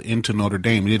enrolled into Notre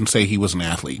Dame. He didn't say he was an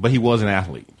athlete, but he was an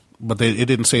athlete. But it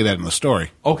didn't say that in the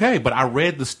story. Okay, but I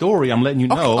read the story. I'm letting you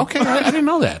know. Okay, I didn't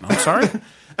know that. I'm sorry.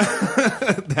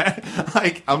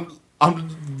 I'm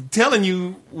telling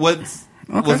you what's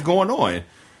going on.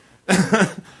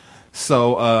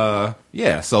 So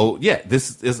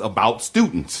this is about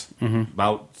students,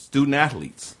 about student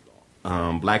athletes.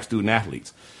 Black student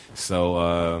athletes.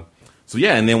 So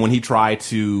yeah, and then when he tried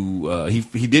to,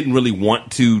 he didn't really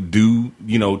want to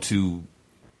to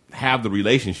have the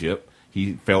relationship.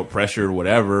 He felt pressure or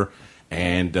whatever,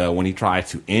 and when he tried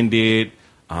to end it,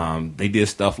 they did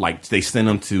stuff like they sent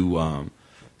him to.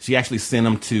 She actually sent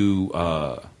him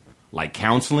to like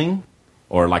counseling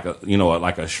or like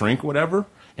a shrink or whatever,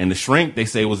 and the shrink they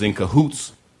say was in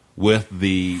cahoots with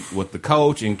the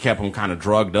coach and kept him kind of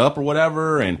drugged up or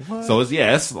whatever, and so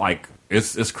it's like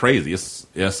it's crazy. It's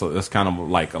kind of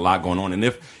like a lot going on, and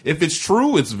if it's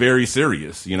true, it's very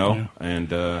serious, Yeah.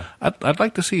 And I'd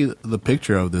like to see the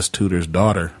picture of this tutor's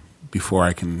daughter before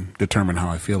I can determine how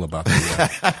I feel about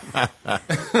that.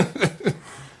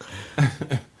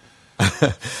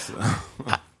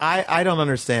 I don't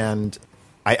understand.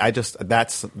 I just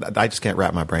can't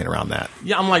wrap my brain around that.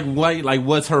 Yeah, I'm like, what? Like,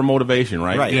 what's her motivation,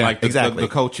 right? Right. Yeah, like exactly. The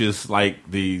coach is like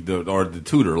the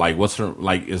tutor. Like, what's her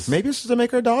like? Maybe it's just to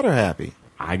make her daughter happy.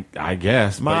 I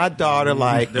guess my daughter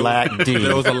like black D.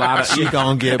 There was a lot of she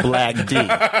gonna get black D.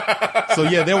 So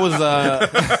yeah, there was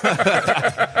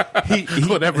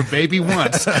whatever baby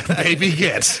wants, baby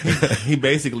gets. He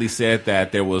basically said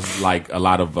that there was like a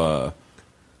lot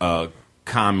of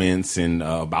comments and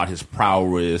about his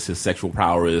prowess, his sexual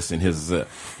prowess, and his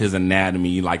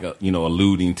anatomy, like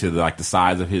alluding to the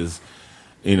size of his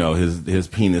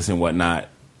penis and whatnot,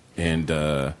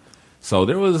 and so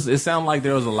it sounded like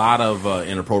there was a lot of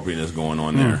inappropriateness going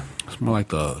on there. It's more like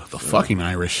the fucking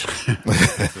Irish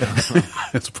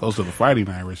as opposed to the fighting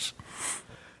Irish.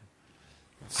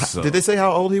 So, did they say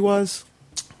how old he was?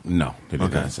 No, they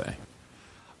did not say.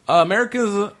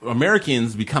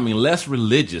 Americans becoming less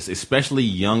religious, especially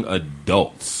young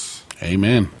adults.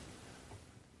 Amen.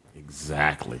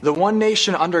 Exactly. The one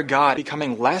nation under God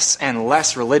becoming less and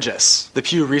less religious. The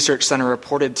Pew Research Center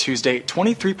reported Tuesday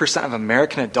 23% of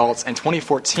American adults in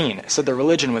 2014 said their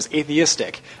religion was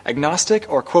atheistic, agnostic,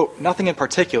 or, quote, nothing in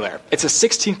particular. It's a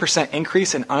 16%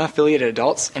 increase in unaffiliated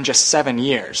adults in just 7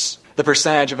 years. The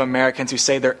percentage of Americans who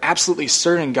say they're absolutely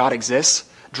certain God exists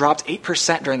dropped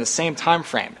 8% during the same time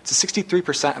frame to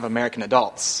 63% of American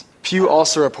adults. Pew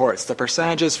also reports the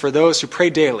percentages for those who pray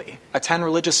daily, attend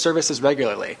religious services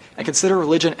regularly, and consider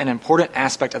religion an important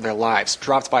aspect of their lives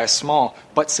dropped by a small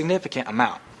but significant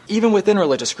amount. Even within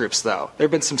religious groups, though, there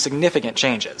have been some significant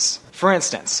changes. For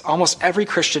instance, almost every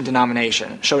Christian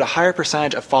denomination showed a higher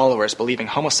percentage of followers believing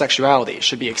homosexuality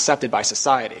should be accepted by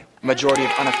society. A majority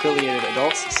of unaffiliated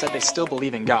adults said they still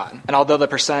believe in God. And although the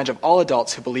percentage of all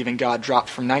adults who believe in God dropped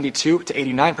from 92 to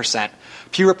 89%,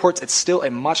 Pew reports it's still a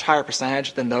much higher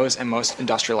percentage than those in most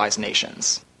industrialized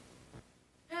nations.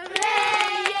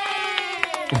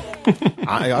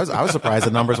 I was surprised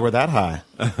the numbers were that high.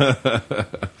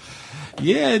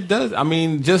 Yeah, it does. I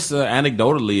mean, just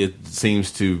anecdotally, it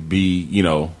seems to be,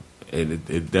 it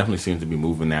definitely seems to be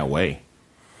moving that way.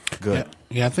 Good.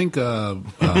 Yeah, I think I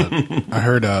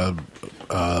heard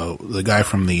the guy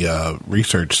from the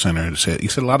research center said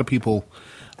a lot of people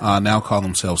now call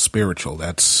themselves spiritual.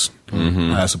 That's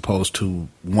as opposed to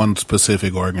one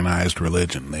specific organized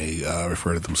religion. They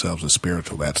refer to themselves as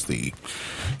spiritual.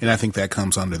 And I think that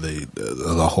comes under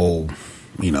the whole.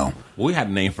 We had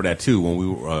a name for that too when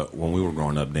we were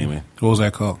growing up, Damon. What was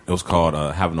that called? It was called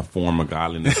having a form of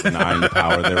godliness, denying the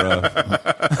power thereof.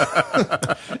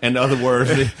 In other words,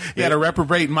 they had a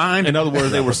reprobate mind. In other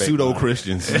words, they were pseudo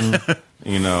Christians.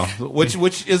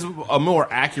 Which is a more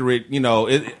accurate.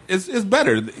 It's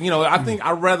better. I think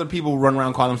I'd rather people run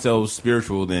around call themselves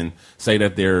spiritual than say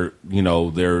that they're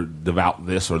devout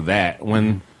this or that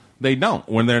when. They don't.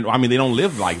 They don't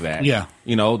live like that. Yeah.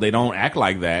 They don't act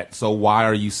like that. So why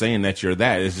are you saying that you're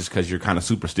that? It's just because you're kind of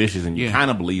superstitious and you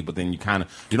kind of believe, but then you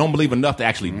don't believe enough to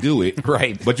actually do it.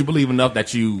 Right. But you believe enough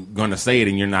that you're going to say it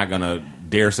and you're not going to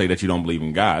dare say that you don't believe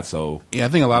in God. So yeah, I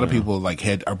think a lot of people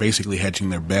are basically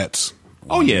hedging their bets.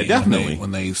 Definitely.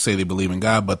 When they say they believe in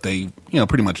God, but they,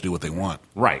 pretty much do what they want.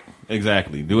 Right.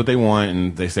 Exactly. Do what they want,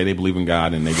 and they say they believe in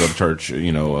God, and they go to church,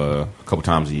 a couple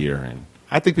times a year, and.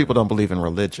 I think people don't believe in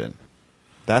religion.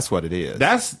 That's what it is.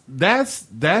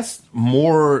 That's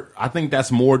more. I think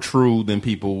that's more true than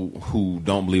people who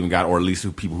don't believe in God, or at least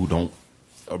people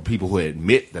who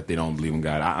admit that they don't believe in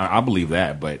God. I believe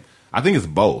that, but I think it's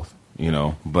both.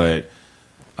 But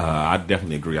I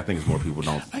definitely agree. I think it's more people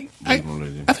don't believe in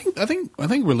religion. I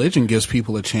think religion gives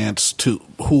people a chance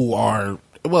who are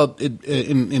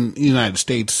in the United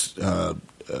States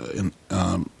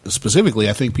specifically.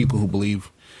 I think people who believe.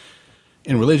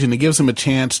 In religion, it gives them a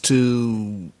chance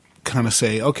to kind of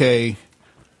say, okay,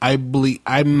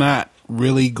 I'm not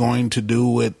really going to do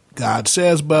what God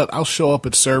says, but I'll show up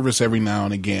at service every now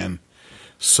and again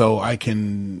so I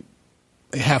can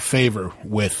have favor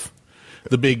with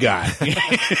the big guy.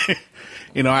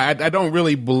 I don't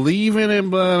really believe in it,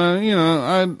 but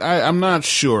I'm not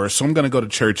sure, so I'm going to go to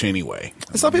church anyway.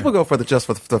 Some people go for the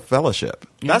fellowship.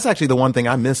 Yeah. That's actually the one thing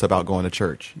I miss about going to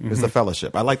church is the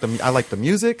fellowship. I like the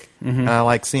music, and I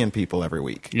like seeing people every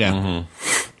week. Yeah,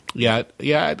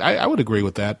 I would agree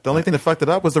with that. The only thing that fucked it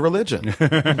up was the religion. If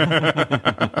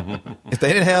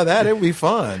they didn't have that, it would be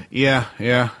fun. Yeah.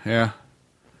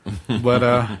 But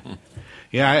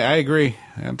I agree.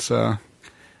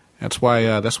 That's why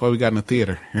we got in the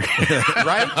theater,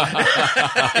 right?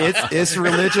 It's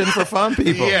religion for fun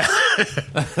people. Yeah.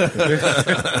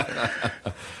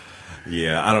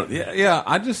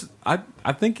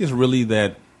 I think it's really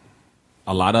that.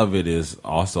 A lot of it is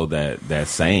also that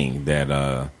saying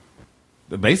that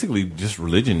basically just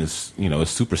religion is is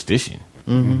superstition,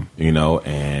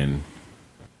 and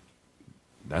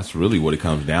that's really what it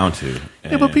comes down to.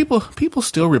 Yeah, but people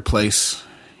still replace.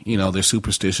 Their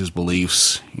superstitious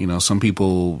beliefs. Some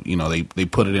people, they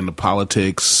put it into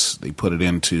politics. They put it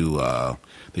into,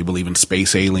 they believe in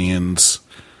space aliens.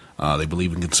 They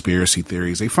believe in conspiracy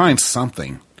theories. They find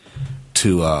something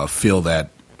to fill that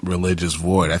religious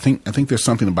void. I think there's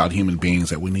something about human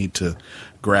beings that we need to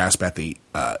grasp at the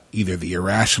either the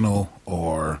irrational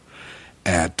or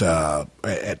at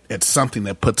something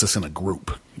that puts us in a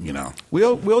group.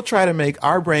 We'll try to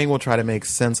our brain will try to make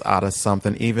sense out of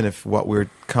something, even if what we're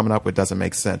coming up with doesn't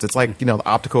make sense. It's like the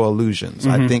optical illusions.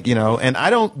 I think and I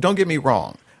don't get me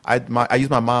wrong. I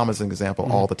use my mom as an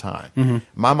example all the time.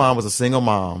 My mom was a single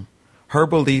mom. her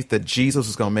belief that Jesus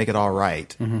was going to make it all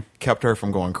right kept her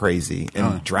from going crazy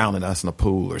and drowning us in a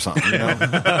pool or something. You know?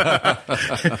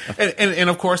 and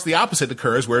of course, the opposite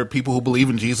occurs where people who believe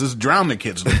in Jesus drown their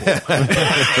kids in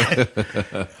the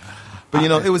pool. But it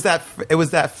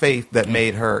was that faith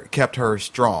that kept her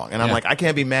strong. And I'm like, I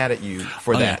can't be mad at you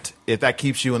for that. Yeah. If that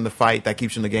keeps you in the fight, that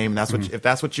keeps you in the game, and if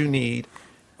that's what you need,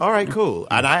 all right, cool.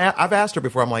 And I've asked her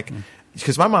before. I'm like,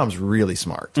 because my mom's really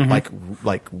smart, like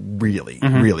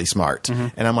really smart.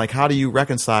 And I'm like, how do you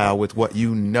reconcile with what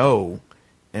you know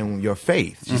and your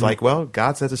faith? She's like, well,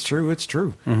 God says it's true. It's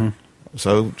true.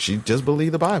 So she just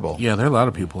believed the Bible. Yeah, there are a lot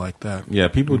of people like that. Yeah,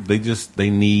 people they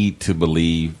need to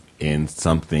believe in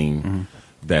something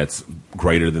that's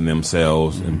greater than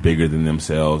themselves and bigger than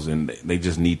themselves, and they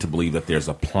just need to believe that there's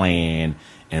a plan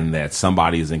and that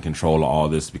somebody is in control of all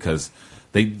this, because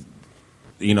they,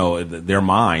 their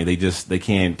mind, they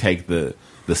can't take the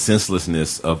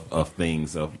senselessness of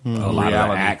things, of a lot of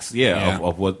the acts,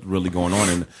 of what's really going on,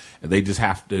 and they just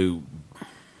have to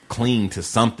cling to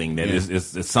something that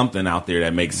is something out there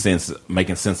that makes sense,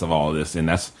 making sense of all this, and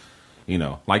that's.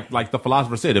 Like the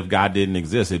philosopher said, if God didn't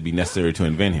exist, it'd be necessary to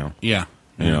invent him. Yeah.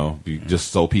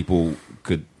 Just so people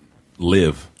could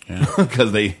live.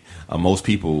 Because most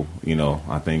people,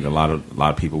 I think a lot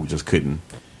of people just can't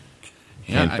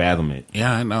fathom it.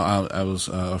 Yeah, I know. I was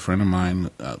a friend of mine.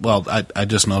 I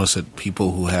just noticed that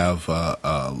people who have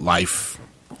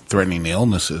life-threatening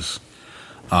illnesses,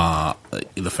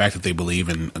 the fact that they believe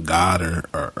in a God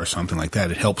or something like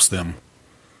that, it helps them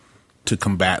to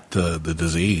combat the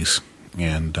disease.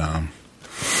 And I'm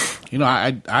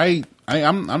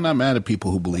not mad at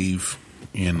people who believe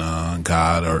in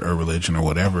God or religion or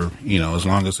whatever. As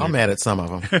long as I'm mad at some of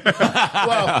them.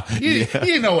 Well,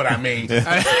 you know what I mean.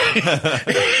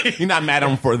 You're not mad at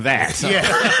them for that. Yeah.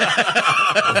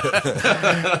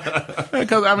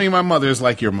 Because my mother is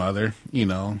like your mother.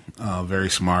 Very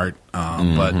smart.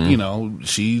 But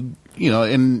she.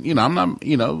 I'm not.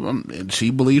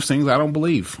 She believes things I don't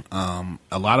believe.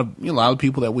 A lot of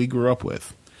people that we grew up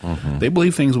with, they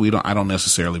believe things I don't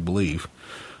necessarily believe,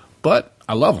 but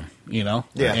I love them. Yeah.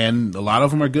 And a lot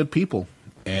of them are good people.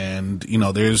 And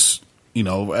there's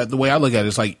the way I look at it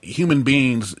is like human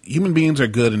beings are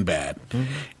good and bad,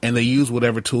 and they use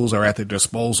whatever tools are at their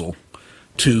disposal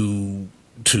to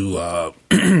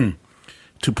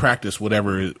practice what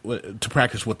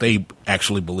they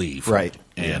actually believe. Right.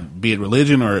 And be it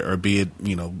religion or be it,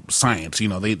 science,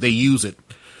 they use it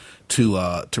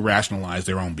to rationalize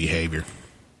their own behavior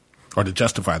or to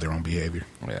justify their own behavior.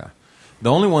 Yeah.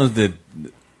 The only ones the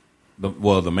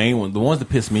main ones, the ones that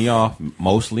piss me off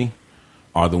mostly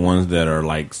are the ones that are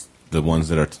like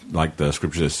the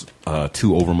scriptures,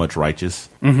 too overmuch righteous.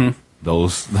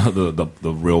 Those the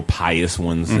real pious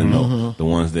ones, and the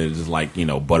ones that are just like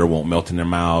butter won't melt in their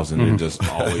mouths, and they're just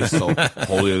always so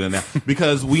holier than that.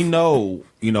 Because we know,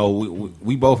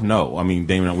 we both know. I mean,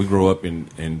 Damon and I, we grew up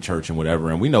in church and whatever,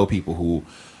 and we know people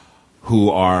who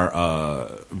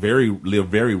are live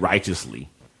very righteously,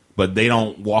 but they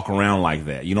don't walk around like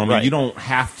that. You know what I mean? Right. You don't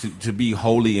have to be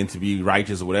holy and to be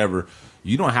righteous or whatever.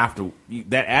 You don't have to.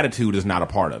 That attitude is not a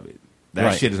part of it.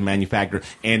 That shit is manufactured,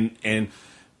 and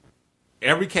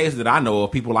every case that I know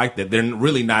of people like that, they're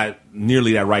really not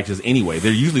nearly that righteous anyway.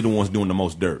 They're usually the ones doing the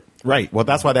most dirt. Right. Well,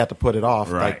 that's why they have to put it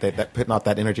off. Right. Like that putting off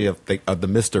that energy of the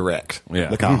misdirect. Yeah.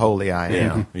 Look how holy I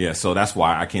am. Yeah. So that's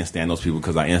why I can't stand those people,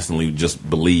 because I instantly just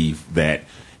believe that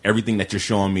everything that you're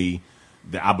showing me,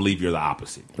 that I believe you're the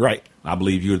opposite. Right. I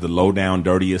believe you're the low down,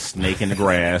 dirtiest snake in the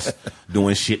grass,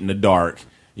 doing shit in the dark.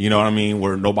 You know what I mean?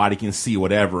 Where nobody can see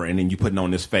whatever, and then you putting on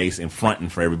this face and fronting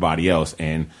for everybody else,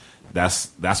 and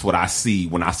that's what I see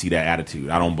when I see that attitude.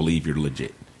 I don't believe you're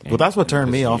legit. Well, that's what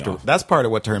turned me off. That's part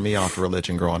of what turned me off to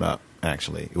religion growing up.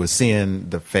 Actually, it was seeing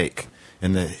the fake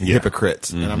and the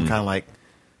hypocrites, and I'm kind of like,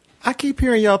 I keep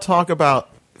hearing y'all talk about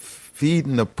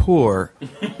feeding the poor,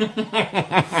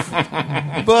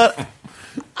 but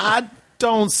I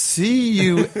don't see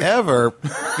you ever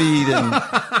feeding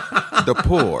the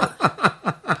poor.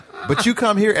 But you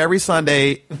come here every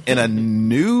Sunday in a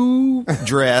new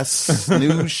dress,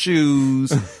 new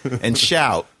shoes, and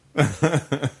shout,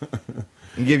 and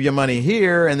give your money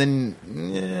here, and then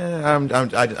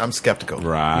I'm skeptical.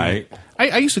 Right.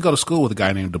 I used to go to school with a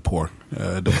guy named DePore.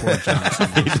 DePore Johnson.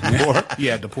 DePore?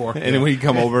 Yeah, DePore. And then when he'd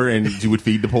come over and you would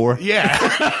feed the poor? Yeah.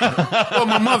 Well,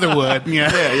 my mother would.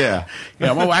 Yeah.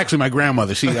 Well, actually, my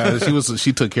grandmother, she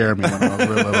took care of me when I was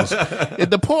real little. Is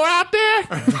the poor out there?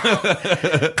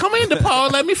 Come in,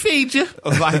 DePore, let me feed you.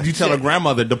 Like you tell her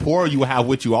grandmother, the poor you have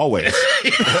with you always.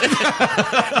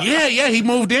 Yeah, he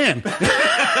moved in.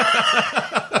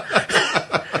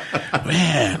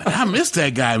 Man, I missed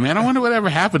that guy, man. I wonder whatever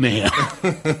happened to him.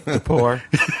 DePore.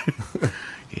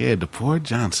 Yeah, DePore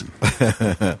Johnson.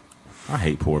 I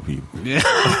hate poor people. Yeah.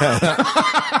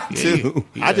 Too.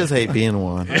 I just hate being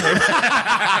one.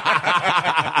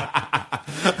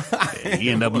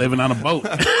 You end up living on a boat.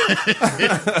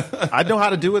 I know how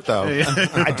to do it, though.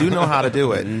 I do know how to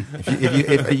do it.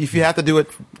 If you have to do it,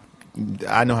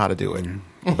 I know how to do it.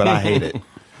 But I hate it.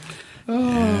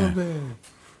 Oh, man.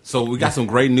 So we got some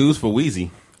great news for Weezy.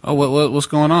 Oh, what's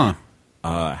going on?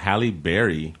 Halle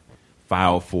Berry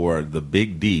filed for the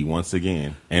Big D once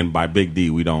again. And by Big D,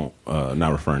 we don't,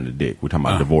 not referring to dick. We're talking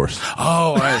about divorce.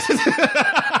 Oh,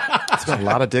 it's been a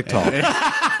lot of dick talk.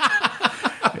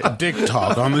 Dick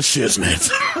talk on the Shiznit.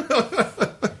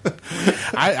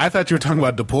 I thought you were talking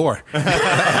about DePore.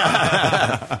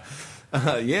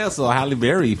 Yeah, so Halle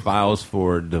Berry files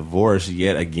for divorce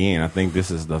yet again. I think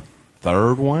this is the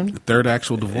third one. Third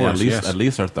actual divorce, at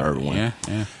least her third one. Yeah.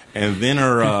 And then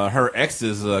her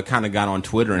exes kind of got on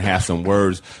Twitter and had some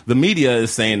words. The media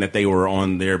is saying that they were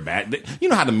on their back. You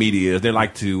know how the media is. They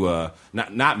like to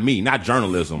not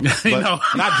journalism,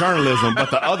 not journalism, but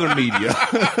the other media.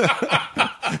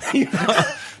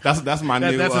 That's my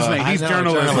new. That's his name. He's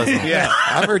journalism. Yeah,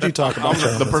 I've heard you talk about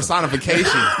the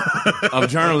personification of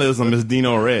journalism is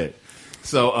Dino Red.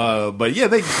 So, but yeah,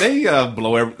 they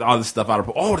blow all this stuff out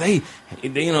of. Oh, they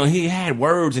he had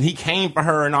words and he came for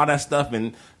her and all that stuff,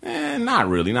 and not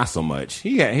really, not so much.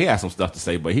 He had some stuff to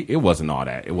say, but it wasn't all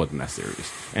that. It wasn't that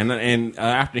serious. And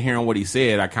after hearing what he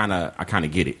said, I kind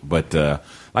of get it. But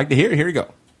like to hear it. Here we go.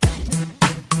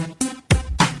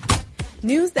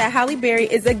 News that Halle Berry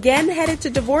is again headed to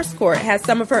divorce court has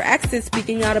some of her exes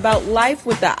speaking out about life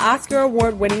with the Oscar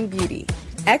award-winning beauty.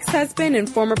 Ex-husband and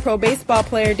former pro baseball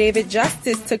player David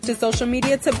Justice took to social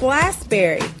media to blast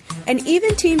Berry and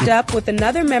even teamed up with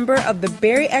another member of the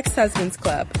Berry Ex-Husbands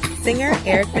Club, singer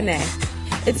Eric Benet.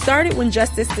 It started when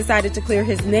Justice decided to clear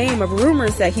his name of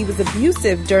rumors that he was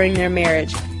abusive during their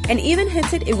marriage and even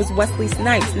hinted it was Wesley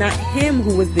Snipes, not him,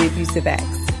 who was the abusive ex.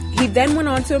 He then went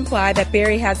on to imply that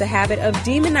Berry has a habit of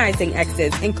demonizing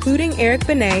exes, including Eric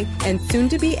Benet and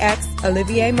soon-to-be ex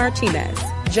Olivier Martinez.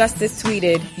 Justice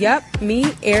tweeted, "Yup,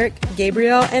 me, Eric,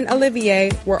 Gabriel, and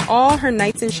Olivier were all her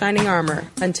knights in shining armor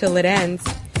until it ends.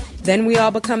 Then we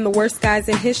all become the worst guys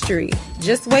in history.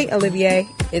 Just wait, Olivier,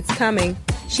 it's coming."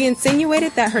 She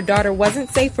insinuated that her daughter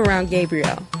wasn't safe around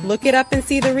Gabriel. Look it up and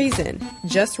see the reason.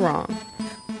 Just wrong.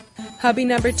 Hubby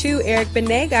number 2, Eric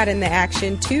Benet, got in the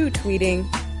action too, tweeting,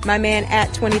 "My man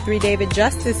at 23 David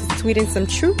Justice is tweeting some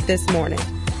truth this morning."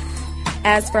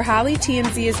 As for Halle,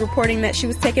 TMZ is reporting that she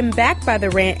was taken back by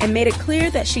the rant and made it clear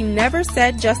that she never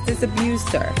said Justice abused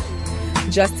her.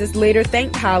 Justice later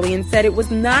thanked Halle and said it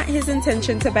was not his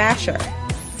intention to bash her.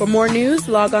 For more news,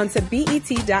 log on to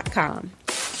BET.com.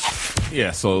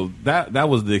 Yeah, so that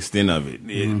was the extent of it.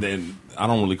 Then I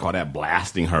don't really call that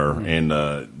blasting her. And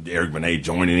Eric Benet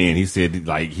joining in, he said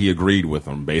like he agreed with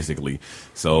him basically.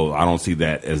 So I don't see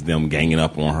that as them ganging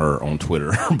up on her on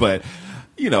Twitter. But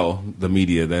the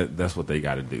media, that's what they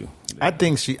got to do. I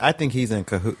think he's in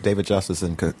cahoots. David Justice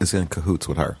is in cahoots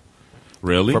with her.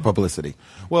 Really? For publicity.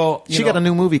 Well, she got a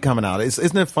new movie coming out.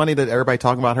 Isn't it funny that everybody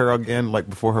talking about her again, like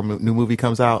before her new movie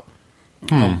comes out?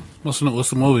 What's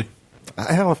the movie?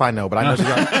 Hell if I know, but I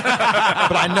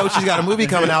know she's got a movie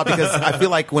coming out because I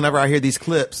feel like whenever I hear these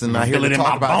clips and I hear them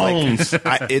talk about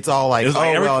it, it's all like,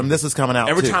 and this is coming out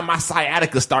every too. time my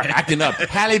sciatica start acting up,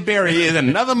 Halle Berry is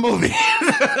another movie.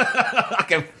 I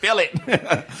can feel it.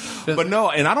 But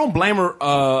no, and I don't blame her.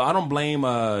 I don't blame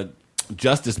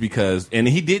Justice because, and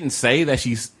he didn't say that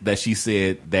she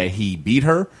said that he beat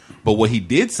her, but what he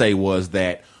did say was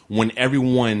that when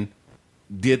everyone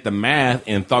did the math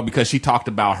and thought, because she talked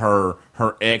about her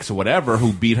ex or whatever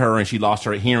who beat her and she lost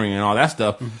her hearing and all that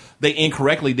stuff, they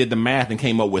incorrectly did the math and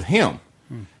came up with him.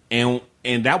 And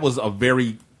that was a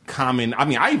very common, I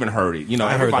mean, I even heard it.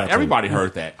 Everybody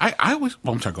heard that.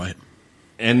 I'm sorry, go ahead.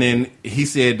 And then he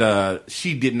said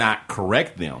she did not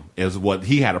correct them is what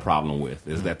he had a problem with,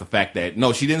 is that the fact that,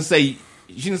 no, she didn't say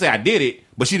I did it,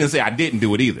 but she didn't say I didn't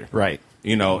do it either. Right.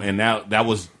 And that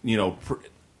was,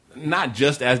 not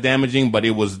just as damaging, but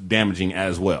it was damaging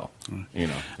as well.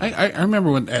 I remember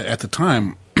when at the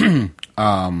time,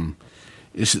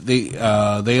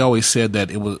 they always said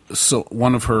that it was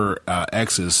one of her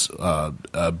exes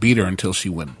beat her until she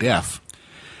went deaf,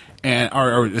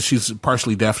 or she's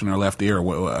partially deaf in her left ear.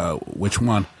 Which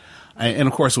one? And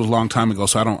of course, it was a long time ago,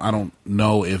 so I don't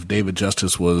know if David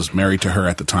Justice was married to her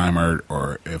at the time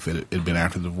or if it had been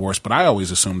after the divorce. But I always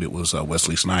assumed it was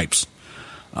Wesley Snipes.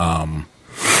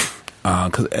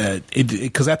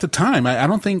 Because at the time, I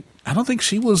don't think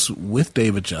she was with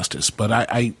David Justice, but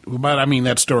I mean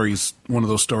that story's one of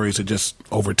those stories that just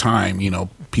over time,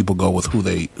 people go with who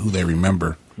they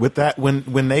remember. With that,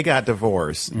 when they got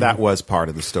divorced, that was part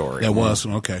of the story. That was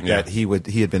okay. That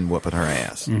he had been whooping her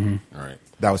ass. Mm-hmm. All right,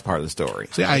 that was part of the story.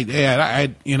 See,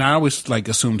 I always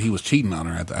assumed he was cheating on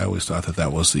her. I always thought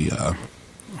that was the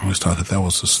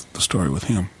story with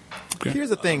him. Okay. Here's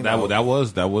the thing, that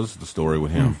was the story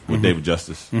with him, with David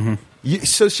Justice. Mm-hmm.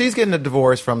 So she's getting a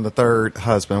divorce from the third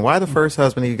husband. Why the first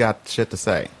husband? He got shit to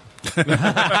say.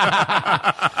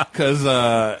 Because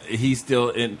he's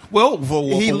still in. Well,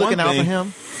 he looking out for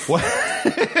him. What?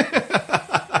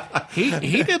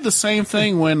 He did the same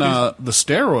thing when the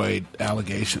steroid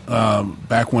allegation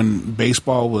back when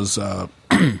baseball was. I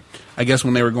guess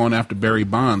when they were going after Barry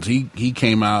Bonds, he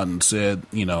came out and said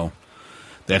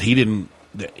that he didn't.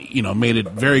 Made it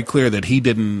very clear that he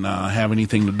didn't have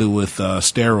anything to do with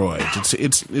steroids.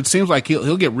 It seems like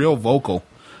he'll get real vocal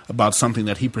about something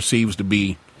that he perceives to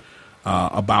be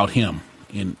about him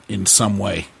in some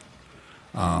way.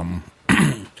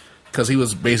 Because he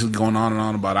was basically going on and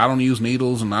on about I don't use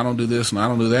needles and I don't do this and I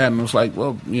don't do that, and it was like,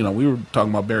 well, we were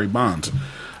talking about Barry Bonds,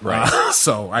 right?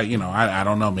 So I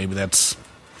don't know. Maybe that's.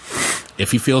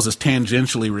 If he feels it's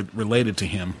tangentially related to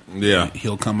him,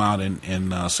 he'll come out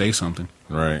and say something.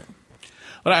 Right.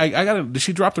 But I gotta. Did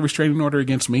she drop the restraining order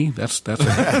against me? That's what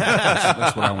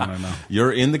I want to know.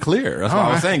 You're in the clear. That's what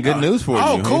I was saying. Good news for you.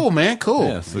 Oh, cool, man. Cool.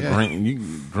 Yeah, so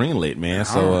greenlit, man.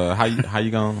 So how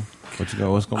you going? What's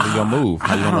going to be your move?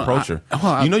 How you going to approach her?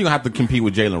 You're going to have to compete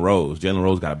with Jalen Rose. Jalen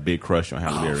Rose got a big crush on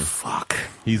Halle Berry. Oh, fuck.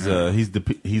 He's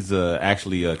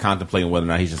actually contemplating whether or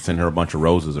not he should send her a bunch of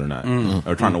roses or not,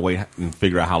 or trying to wait and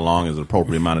figure out how long is an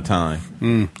appropriate amount of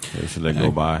time. Should let go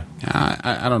by.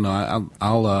 I don't know.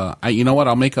 I'll you know what?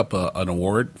 I'll make up an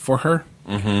award for her.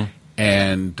 Mm-hmm.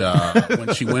 And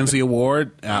when she wins the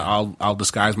award, I'll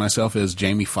disguise myself as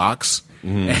Jamie Foxx.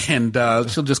 Mm-hmm.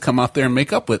 And she'll just come out there and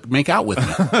make out with me.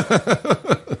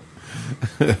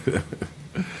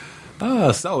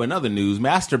 So in other news,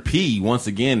 Master P once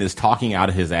again is talking out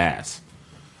of his ass.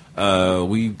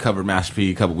 We covered Master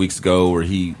P a couple weeks ago where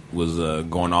he was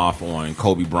going off on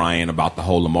Kobe Bryant about the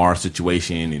whole Lamar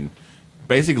situation and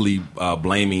basically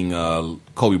blaming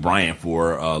Kobe Bryant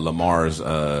for Lamar's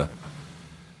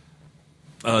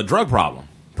drug problem,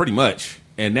 pretty much.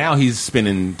 And now he's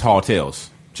spinning tall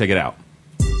tales. Check it out.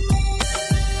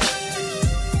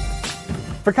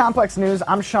 For Complex News,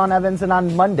 I'm Sean Evans, and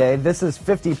on Monday, This Is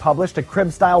 50 published a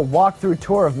crib-style walkthrough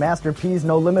tour of Master P's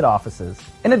No Limit offices.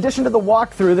 In addition to the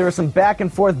walkthrough, there was some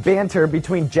back-and-forth banter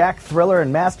between Jack Thriller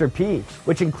and Master P,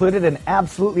 which included an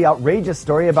absolutely outrageous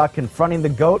story about confronting the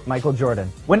GOAT, Michael Jordan.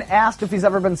 When asked if he's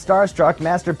ever been starstruck,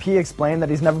 Master P explained that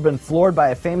he's never been floored by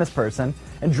a famous person,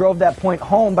 and drove that point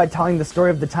home by telling the story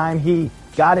of the time he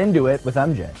got into it with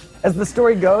MJ. As the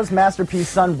story goes, Master P's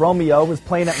son Romeo was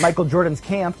playing at Michael Jordan's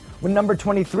camp when number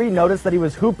 23 noticed that he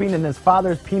was hooping in his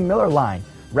father's P. Miller line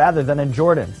rather than in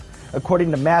Jordan's.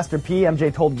 According to Master P,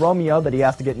 MJ told Romeo that he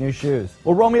has to get new shoes.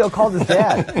 Well, Romeo called his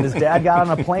dad, and his dad got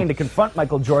on a plane to confront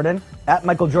Michael Jordan at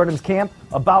Michael Jordan's camp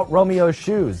about Romeo's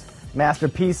shoes. Master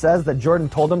P says that Jordan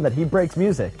told him that he breaks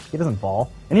music. He doesn't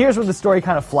ball. And here's where the story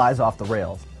kind of flies off the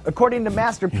rails. According to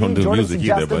Master P, Jordan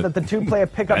suggested that the two play a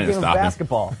pickup game of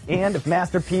basketball. And if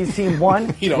Master P's team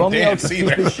won, Romeo could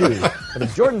keep his shoes. But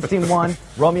if Jordan's team won,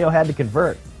 Romeo had to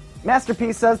convert. Master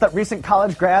P says that recent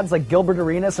college grads like Gilbert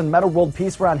Arenas and Metta World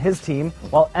Peace were on his team,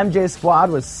 while MJ's squad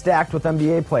was stacked with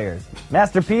NBA players.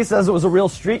 Master P says it was a real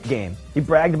street game. He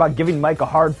bragged about giving Mike a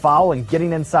hard foul and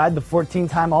getting inside the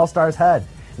 14-time All-Star's head,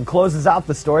 and closes out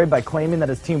the story by claiming that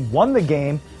his team won the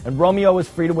game and Romeo was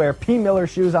free to wear P. Miller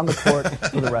shoes on the court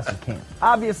for the rest of camp.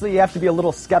 Obviously, you have to be a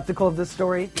little skeptical of this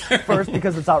story. First,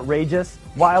 because it's outrageous,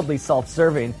 wildly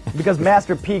self-serving, because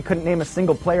Master P couldn't name a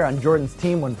single player on Jordan's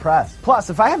team when pressed.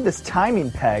 Plus, if I have this timing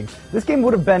pegged, this game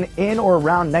would have been in or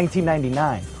around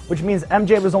 1999, which means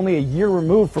MJ was only a year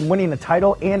removed from winning a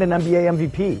title and an NBA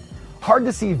MVP. Hard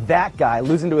to see that guy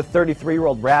losing to a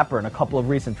 33-year-old rapper in a couple of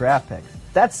recent draft picks.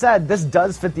 That said, this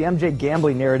does fit the MJ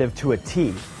gambling narrative to a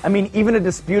T. I mean, even a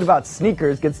dispute about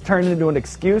sneakers gets turned into an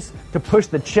excuse to push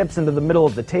the chips into the middle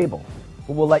of the table.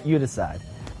 But we'll let you decide.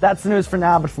 That's the news for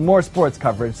now, but for more sports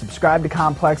coverage, subscribe to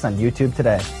Complex on YouTube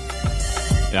today.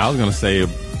 Yeah, I was going to say,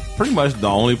 pretty much the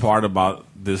only part about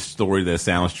this story that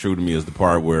sounds true to me is the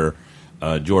part where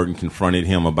Jordan confronted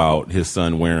him about his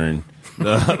son wearing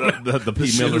the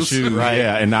P. Miller shoes, right?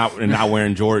 Yeah, and not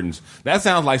wearing Jordans. That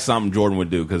sounds like something Jordan would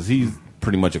do because he's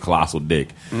pretty much a colossal dick.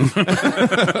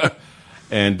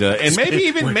 and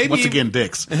maybe once again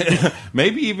dicks.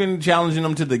 Maybe even challenging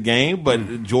them to the game.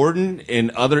 But Jordan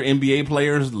and other NBA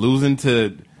players losing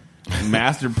to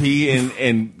Master P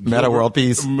and Meta World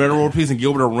Peace and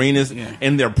Gilbert Arenas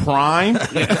in their prime,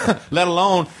 let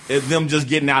alone them just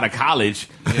getting out of college.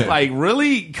 Like,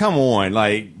 really? Come on.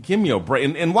 Like, give me a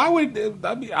break. And why would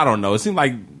I don't know. It seemed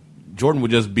like Jordan would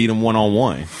just beat him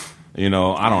one-on-one. You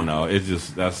know, I don't know. It's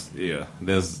just,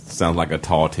 this sounds like a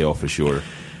tall tale for sure.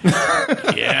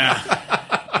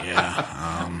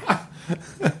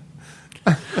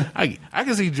 I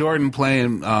can see Jordan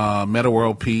playing Meta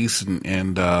World Peace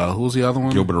and who's the other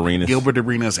one? Gilbert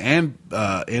Arenas and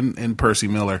Percy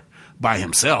Miller by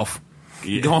himself.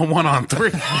 Going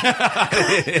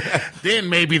 1-on-3. Then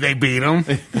maybe they beat him.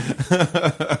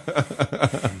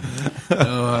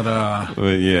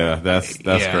 But yeah, that's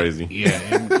crazy. Yeah,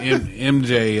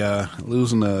 MJ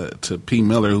losing to P.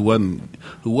 Miller, who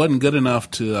wasn't good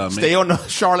enough to stay on the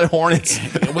Charlotte Hornets.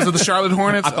 Was it the Charlotte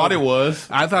Hornets? I thought it was.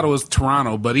 I thought it was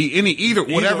Toronto, but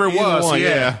whatever it was, one,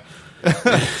 yeah.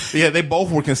 Yeah, they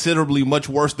both were considerably much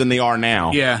worse than they are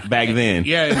now. Yeah, back then.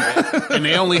 Yeah, and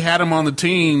they only had him on the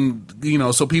team,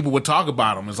 so people would talk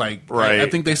about him. It's like, right. I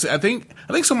think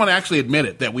someone actually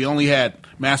admitted that we only had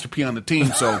Master P on the team,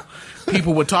 so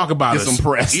people would talk about us. Get some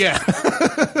press. Yeah.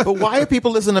 But why are people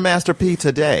listening to Master P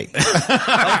today? Who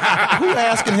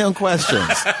asking him questions?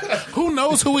 Who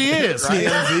knows who he is?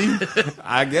 TMZ.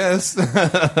 I guess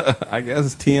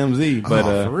it's TMZ.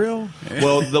 But for real?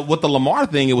 Well, with the Lamar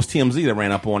thing, it was TMZ that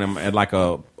ran up on him at like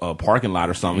a parking lot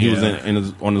or something. He was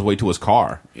on his way to his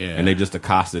car, and they just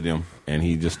accosted him, and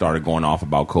he just started going off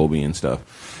about Kobe and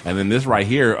stuff. And then this right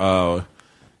here,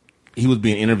 he was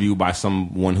being interviewed by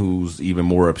someone who's even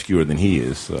more obscure than he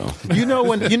is. So you know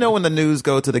when the news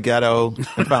go to the ghetto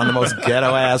and found the most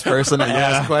ghetto ass person to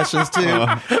ask questions to.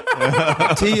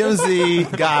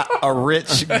 TMZ got a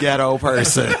rich ghetto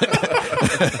person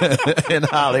in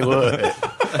Hollywood.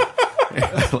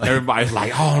 Everybody's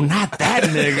like, "Oh, not that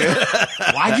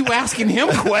nigga! Why you asking him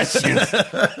questions?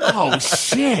 Oh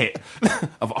shit!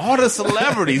 Of all the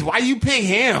celebrities, why you pick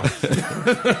him?"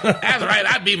 That's right.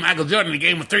 I beat Michael Jordan in the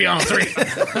game of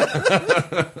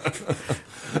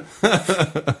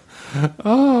 3-on-3.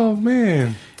 Oh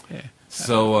man!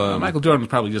 So Michael Jordan was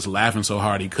probably just laughing so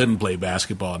hard he couldn't play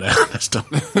basketball. That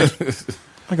stuff.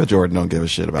 Michael Jordan don't give a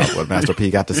shit about what Master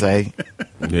P got to say.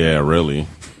 Yeah, really.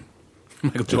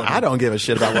 Michael Jordan. I don't give a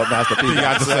shit about what Master P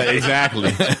got to say.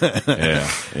 Exactly.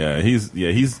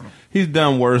 He's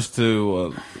done worse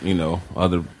to a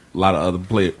lot of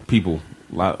other people,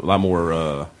 a lot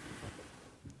more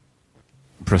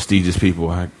prestigious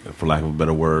people, for lack of a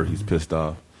better word. He's pissed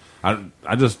off.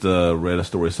 I just read a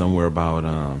story somewhere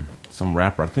about some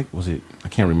rapper. I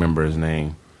can't remember his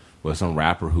name, but some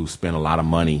rapper who spent a lot of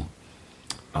money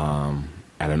at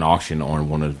an auction on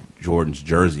one of Jordan's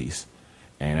jerseys.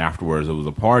 And afterwards, it was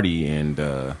a party, and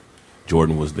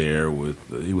Jordan was there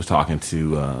he was talking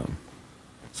to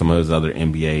some of his other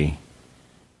NBA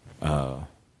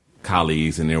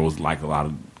colleagues, and there was like a lot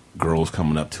of girls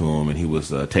coming up to him, and he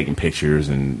was taking pictures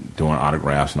and doing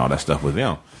autographs and all that stuff with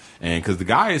them. And because the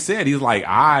guy had said, he was like,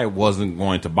 I wasn't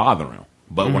going to bother him.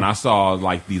 But when I saw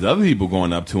like these other people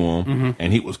going up to him,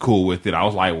 and he was cool with it, I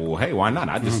was like, well, hey, why not?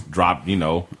 I just dropped,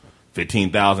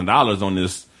 $15,000 on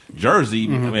this jersey.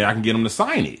 I mean, I can get him to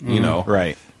sign it,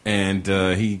 Right. And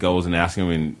he goes and asks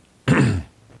him, and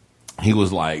he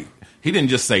was like, he didn't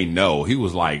just say no. He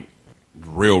was like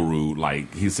real rude.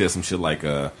 Like he said some shit like,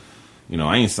 I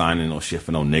ain't signing no shit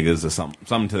for no niggas or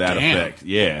something to that effect.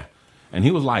 Yeah. And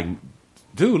he was like,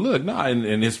 dude, look, no.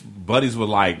 And his buddies were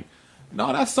like,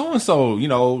 no, that's so and so,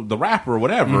 the rapper or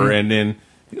whatever. And then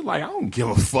he was like, I don't give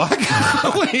a fuck.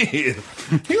 He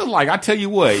was like, I tell you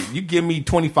what, you give me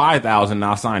 $25,000 and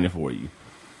I'll sign it for you.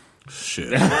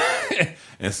 Shit.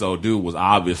 And so dude was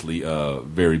obviously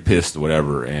very pissed or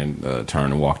whatever, and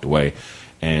turned and walked away.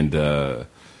 And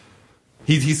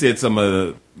he said some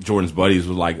of Jordan's buddies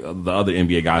was like, the other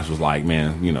NBA guys was like,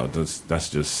 man,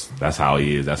 that's how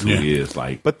he is. That's who he is.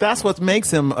 Like, but that's what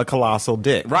makes him a colossal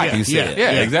dick. Right. You said.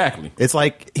 Yeah, exactly. It's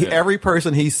like every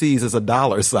person he sees is a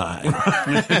dollar sign.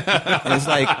 And it's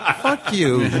like, fuck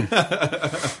you.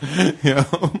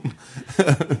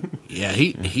 Yeah,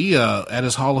 he at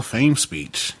his Hall of Fame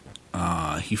speech,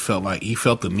 he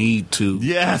felt the need to.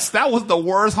 Yes, that was the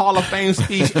worst Hall of Fame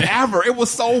speech ever. It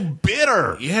was so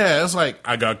bitter. Yeah, it's like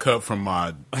I got cut from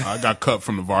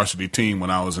the varsity team when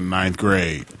I was in 9th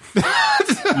grade.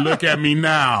 Look at me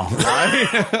now,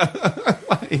 right?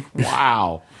 Like,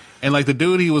 wow. And like the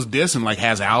dude he was dissing like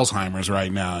has Alzheimer's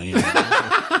right now.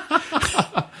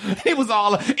 He was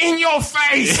all in your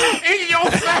face, in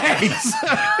your face.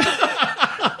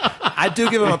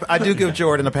 I do give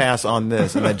Jordan a pass on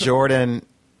this, and that Jordan,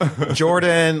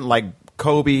 like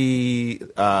Kobe,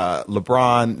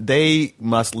 LeBron, they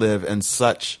must live in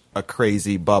such a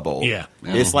crazy bubble. Yeah.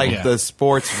 It's like the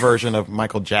sports version of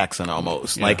Michael Jackson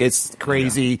almost. Yeah. Like, it's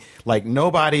crazy. Yeah. Like,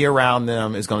 nobody around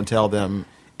them is going to tell them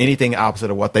anything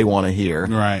opposite of what they want to hear.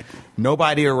 Right.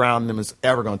 Nobody around them is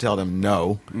ever going to tell them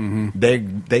no.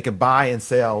 Mm-hmm. They can buy and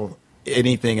sell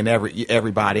anything and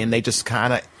everybody, and they just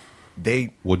kind of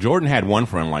Well, Jordan had one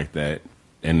friend like that,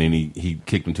 and then he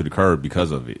kicked him to the curb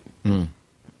because of it.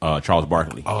 Charles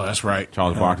Barkley. Oh, that's right.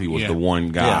 Charles Barkley was the one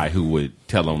guy who would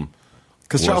tell him.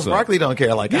 Because Charles Barkley don't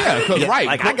care. Like, right.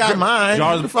 Like, I got mine.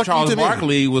 Charles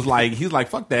Barkley was like, he's like,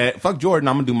 fuck that, fuck Jordan,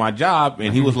 I'm gonna do my job.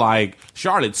 And he was like,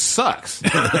 Charlotte sucks.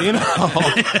 You know,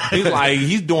 he's like,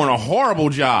 he's doing a horrible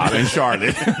job in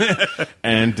Charlotte.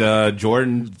 And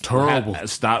Jordan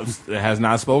has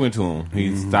not spoken to him.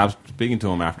 He stopped speaking to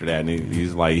him after that, and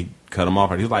he's like, he cut him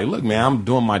off. He's like, look, man, I'm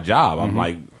doing my job. I'm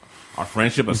like, our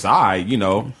friendship aside, you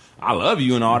know, I love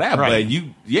you and all that, but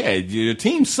your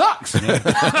team sucks. And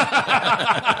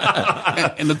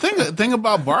the thing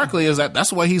about Barkley is that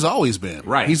that's the way he's always been.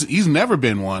 Right. He's never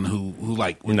been one who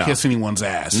like would kiss anyone's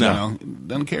ass. No. You know,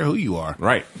 doesn't care who you are.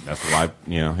 Right. That's why.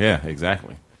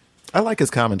 Exactly. I like his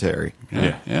commentary.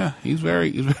 Yeah. He's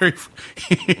very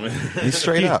he's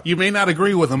straight up. You may not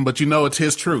agree with him, but you know it's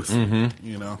his truth. Mm-hmm.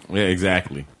 You know. Yeah.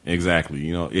 Exactly.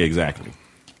 You know. Yeah, exactly.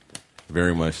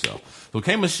 Very much so. So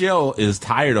K. Michelle is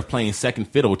tired of playing second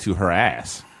fiddle to her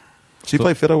ass. She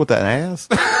played fiddle with that ass?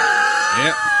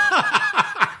 Yeah.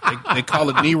 They call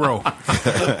it Nero.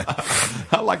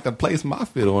 I like to place my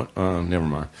fiddle. Never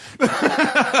mind.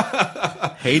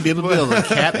 Hey, diddle diddle, a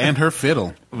cat and her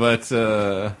fiddle. But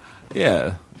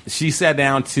she sat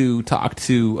down to talk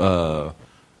to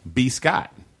B.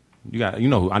 Scott. I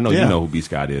know who B.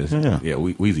 Scott is. Yeah,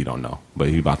 Weezy don't know, but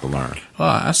he's about to learn.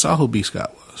 I saw who B.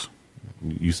 Scott was.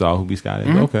 You saw who B. Scott is?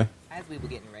 Mm-hmm. Okay. As we were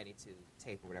getting ready to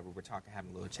tape or whatever, we're talking, having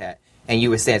a little chat, and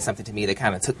you were saying something to me that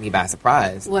kind of took me by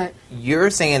surprise. What? You're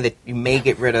saying that you may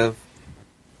get rid of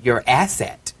your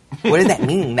asset. What does that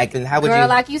mean? Like, how would Girl, you?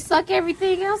 like you suck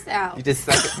everything else out. You just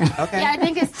suck it. Okay. Yeah, I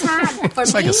think it's time for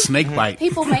It's me. like a snake bite.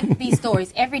 People make these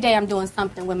stories every day. I'm doing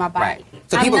something with my body. Right.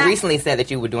 So I'm people not- recently said that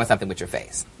you were doing something with your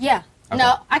face. Yeah. Okay.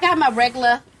 No, I got my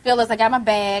regular fillers. I got my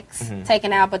bags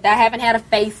taken out, but I haven't had a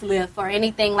facelift or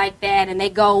anything like that. And they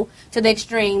go to the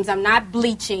extremes. I'm not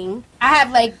bleaching. I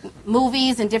have like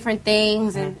movies and different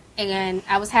things, and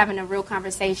I was having a real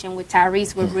conversation with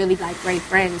Tyrese. We're really like great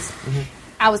friends.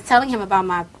 I was telling him about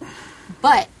my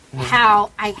butt,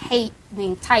 how I hate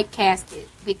being typecasted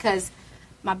because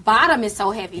my bottom is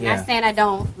so heavy. Yeah. Not saying I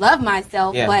don't love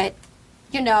myself, but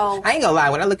you know, I ain't gonna lie.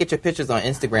 When I look at your pictures on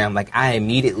Instagram, like I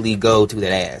immediately go to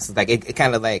that ass. Like it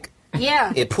kind of like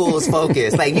it pulls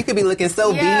focus. Like you could be looking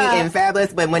so beauty and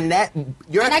fabulous, but when and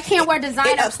I can't wear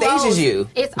designer it upstages clothes. you.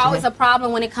 It's always a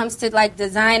problem when it comes to like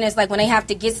designers. Like when they have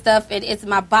to get stuff, it's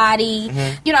my body.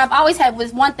 You know, I've always had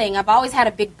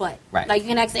a big butt. Right. Like you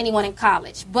can ask anyone in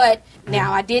college. But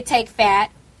now I did take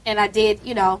fat, and I did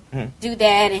do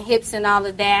that and hips and all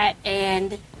of that,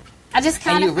 and I just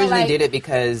kind And you of feel originally like did it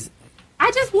because I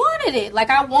just wanted it.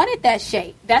 Like, I wanted that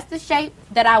shape. That's the shape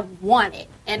that I wanted.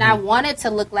 And I wanted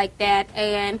to look like that.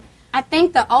 And I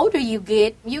think the older you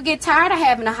get tired of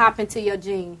having to hop into your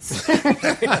jeans. Or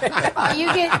you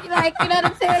get, like, you know what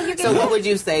I'm saying? So what would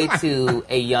you say to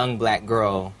a young black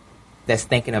girl that's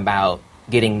thinking about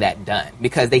getting that done?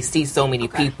 Because they see so many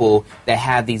people that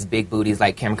have these big booties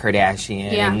like Kim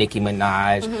Kardashian and Nicki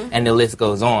Minaj, and the list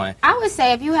goes on. I would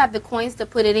say if you have the coins to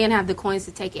put it in, have the coins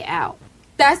to take it out.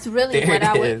 That's really what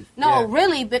I would. No,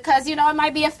 really, because, it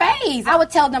might be a phase. I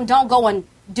would tell them, don't go and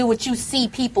do what you see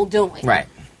people doing. Right.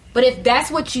 But if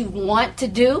that's what you want to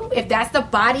do, if that's the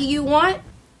body you want,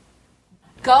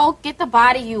 go get the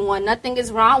body you want. Nothing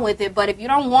is wrong with it. But if you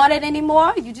don't want it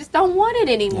anymore, you just don't want it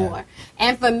anymore. Yeah.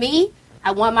 And for me,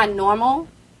 I want my normal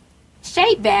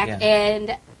shape back. Yeah.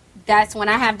 And that's when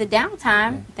I have the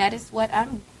downtime. That is what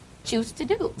I'm choose to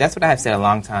do. That's what I have said a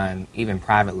long time, even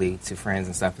privately to friends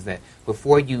and stuff, is that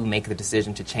before you make the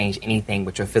decision to change anything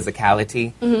with your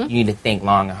physicality, you need to think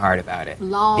long and hard about it.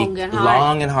 Long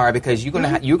and hard, because you're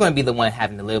gonna be the one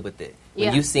having to live with it.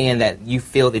 When you seeing that, you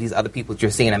feel that these other people that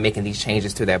you're seeing are making these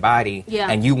changes to their body,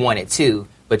 and you want it too,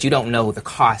 but you don't know the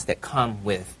cost that come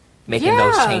with making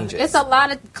those changes. It's a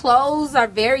lot of clothes are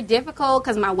very difficult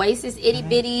because my waist is itty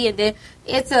bitty, and then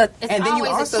it's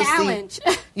always a challenge.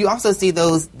 You also see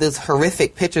those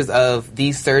horrific pictures of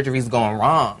these surgeries going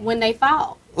wrong when they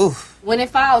fall. Oof. When it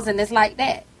falls, and it's like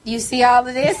that. You see all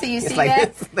of this, and you see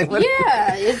that?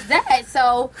 Yeah, it's that.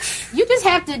 So you just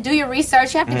have to do your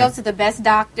research. You have to go to the best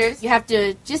doctors. You have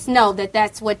to just know that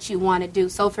that's what you want to do.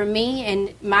 So for me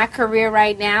and my career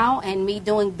right now and me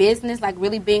doing business, like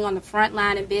really being on the front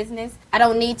line in business, I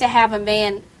don't need to have a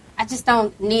man. I just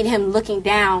don't need him looking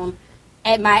down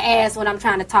at my ass when I'm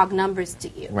trying to talk numbers to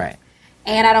you. Right.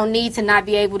 And I don't need to not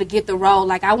be able to get the role.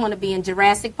 Like, I want to be in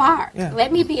Jurassic Park. Yeah.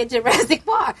 Let me be in Jurassic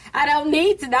Park. I don't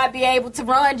need to not be able to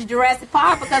run to Jurassic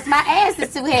Park because my ass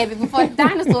is too heavy before the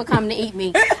dinosaur come to eat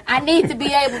me. I need to be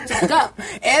able to go.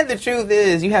 And the truth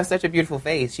is, you have such a beautiful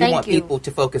face. You Thank want you. people to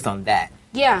focus on that.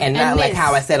 Yeah. And not like this.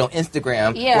 how I said on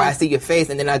Instagram, Yeah. where I see your face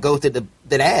and then I go to the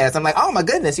ass. I'm like, oh my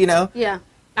goodness, you know? Yeah.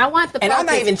 I want the And I'm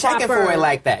not focus even checking proper. for it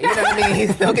like that. You know what I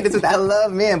mean? Don't get this. I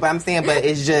love men, but I'm saying, but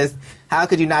it's just, how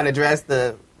could you not address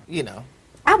the, you know?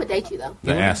 I would date you, though.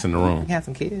 The ass in the room. You have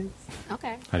some kids.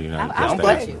 Okay. How you not I'll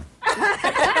address date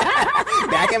that? you.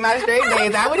 Back in my straight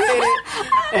days, I would hit it.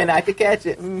 And I could catch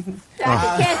it. Mhm.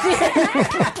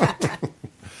 I could catch it.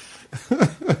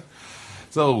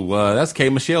 So that's K.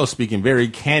 Michelle speaking very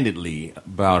candidly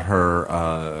about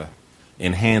her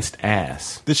enhanced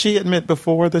ass. Did she admit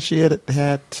before that she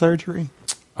had surgery?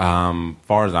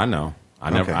 Far as I know, I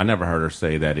Okay. never heard her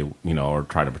say that it, or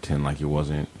try to pretend like it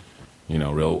wasn't,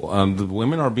 real. The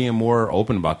women are being more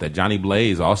open about that. Johnny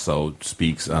Blaze also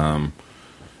speaks,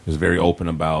 is very open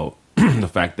about the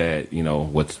fact that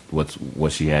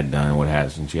what she had done, what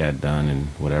hasn't she had done, and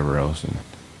whatever else. And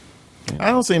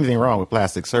I don't see anything wrong with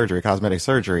plastic surgery, cosmetic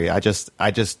surgery. I just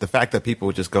the fact that people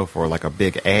would just go for like a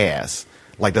big ass.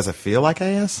 Like, does it feel like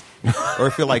ass, or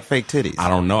it feel like fake titties? I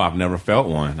don't know. I've never felt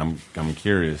one. I'm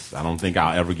curious. I don't think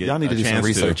I'll ever get. Y'all need to do some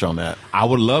research on that. I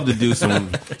would love to do some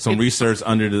research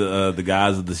under the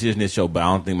guise of the Shiznit show, but I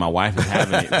don't think my wife is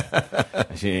having it.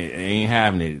 She ain't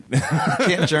having it.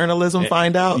 Can't journalism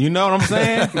find out? You know what I'm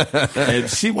saying? And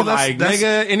she was like,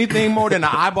 nigga, anything more than an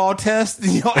eyeball test,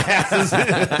 your ass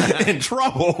is in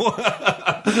trouble.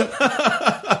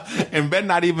 And better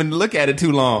not even look at it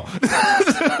too long.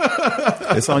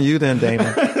 It's on you then, Damon.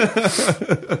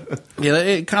 Yeah,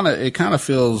 it kind of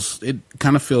feels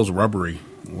rubbery,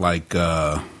 like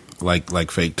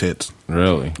fake tits.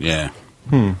 Really? Yeah.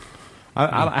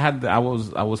 I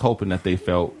was hoping that they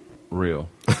felt real.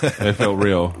 They felt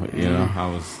real.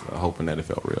 I was hoping that it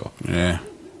felt real. Yeah.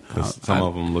 'Cause some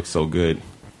of them look so good.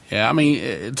 Yeah, I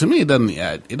mean, to me, it doesn't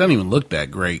even look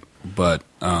that great. But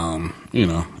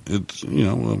it's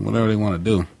whatever they want to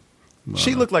do.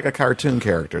 She looked like a cartoon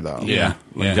character, though. Yeah,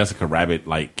 like Jessica Rabbit,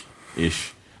 like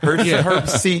ish. Her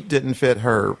seat didn't fit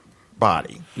her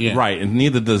body. Yeah. Right, and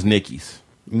neither does Nikki's.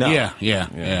 No. Yeah.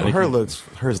 Well,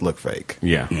 hers look fake.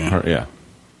 Yeah. I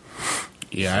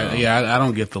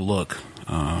don't get the look.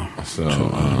 So, to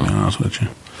be honest with you.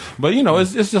 But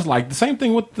it's just like the same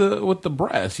thing with the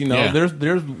breasts.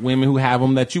 There's women who have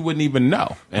them that you wouldn't even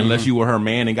know unless you were her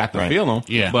man and got to feel them.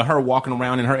 Yeah. But her walking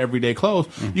around in her everyday clothes,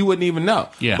 you wouldn't even know.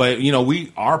 Yeah. But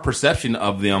our perception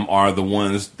of them are the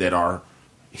ones that are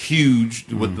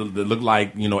huge with that look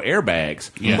like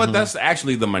airbags. Yeah. But that's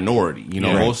actually the minority.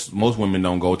 Most women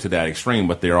don't go to that extreme,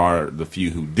 but there are the few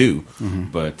who do.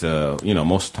 But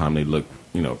most of the time they look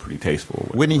pretty tasteful.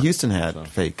 Whitney Houston had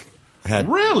fake.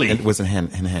 Really? It was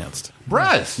enhanced.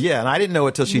 Breasts? Yeah, and I didn't know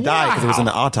it till she died because it was in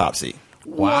the autopsy.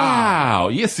 Wow.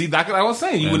 Yeah, see, like I was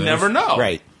saying, you would never know.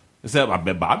 Right. Except I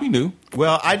bet Bobby knew.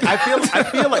 Well, I feel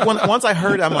like once I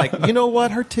heard it, I'm like, you know what?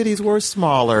 Her titties were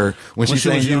smaller when she's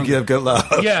saying you give good love.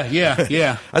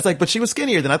 Yeah. I was like, but she was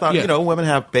skinnier than I thought. Women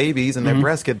have babies and their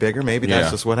breasts get bigger. Maybe that's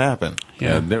just what happened.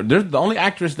 Yeah. There's the only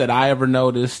actress that I ever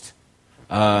noticed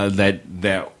that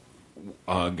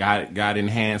got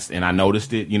enhanced, and I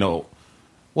noticed it.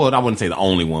 Well, I wouldn't say the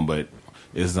only one, but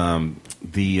is the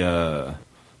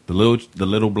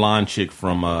little blonde chick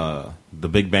from The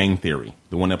Big Bang Theory,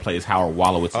 the one that plays Howard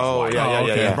Wolowitz's wife.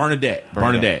 Yeah.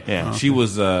 Bernadette. Yeah. She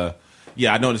was. I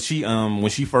noticed she when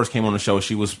she first came on the show,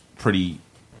 she was pretty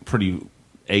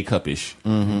A-cup-ish,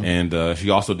 and she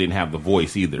also didn't have the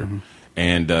voice either.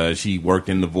 And she worked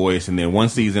in The Voice, and then one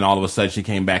season, all of a sudden, she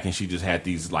came back and she just had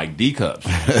these like D cups,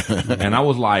 and I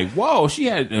was like, "Whoa!"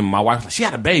 And my wife was like, "She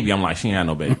had a baby." I'm like, "She ain't had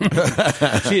no baby."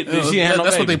 she had no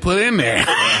That's baby. what they put in there.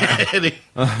 They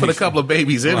put a couple of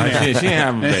babies in like, there. She ain't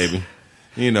having a baby,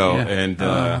 And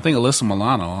I think Alyssa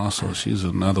Milano also. She's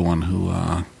another one who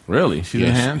really she's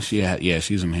enhanced.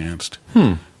 She's enhanced.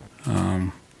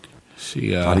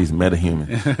 All these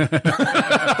metahumans.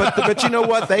 but you know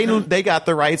what? They got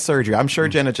the right surgery. I'm sure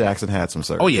Janet Jackson had some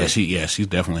surgery. Oh yeah, she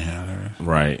definitely had her.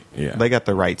 Right. Yeah. They got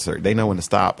the right surgery. They know when to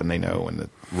stop and they know when to.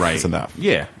 Right. It's enough.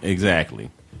 Yeah. Exactly.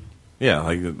 Yeah,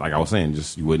 like I was saying,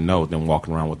 just you wouldn't know them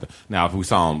walking around with the. Now, if we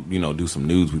saw him, do some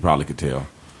nudes, we probably could tell.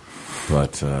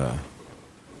 But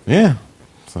yeah,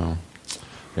 so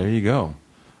there you go.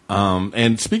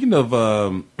 And speaking of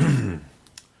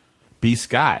B.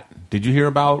 Scott, did you hear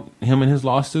about him and his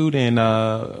lawsuit and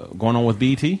going on with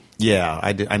BET? Yeah,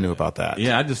 I did. I knew about that.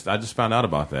 Yeah, I just found out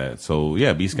about that. So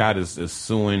yeah, B. Scott is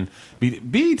suing BET.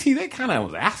 They kind of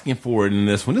was asking for it in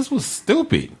this one. This was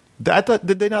stupid. I thought,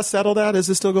 did they not settle that? Is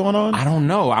it still going on? I don't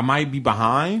know. I might be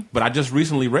behind, but I just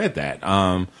recently read that.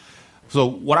 So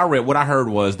what I heard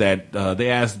was that they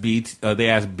asked B.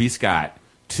 Scott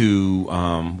to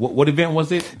what event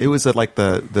was it? It was at like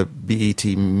the BET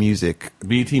Music.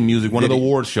 BET Music, one of the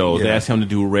award shows. Yeah. They asked him to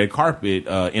do red carpet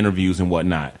interviews and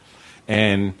whatnot.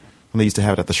 And they used to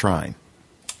have it at the Shrine.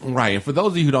 Right. And for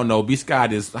those of you who don't know, B.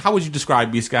 Scott is, how would you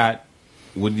describe B. Scott?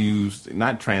 Would you,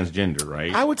 not transgender,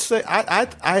 right? I would say,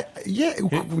 yeah,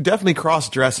 definitely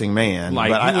cross-dressing man.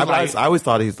 Like, but I always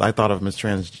thought I thought of him as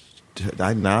trans.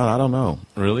 I don't know.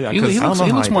 Really? He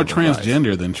looks more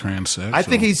transgender than transsexual. I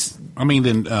think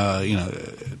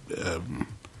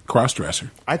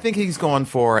cross-dresser. I think he's going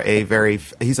for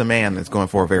he's a man that's going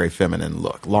for a very feminine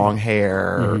look. Long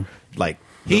hair, like.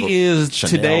 He is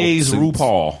Chanel today's suits.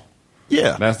 RuPaul.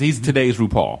 Yeah. He's today's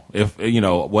RuPaul. If,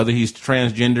 whether he's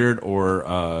transgendered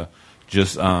or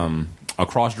just a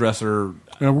cross-dresser.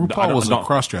 RuPaul was a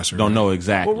cross-dresser. Don't know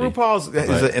exactly. Well, RuPaul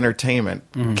is an entertainment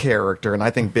character, and I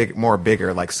think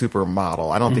bigger, like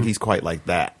supermodel. I don't think he's quite like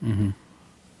that.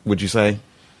 Would you say?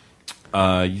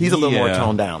 He's a little more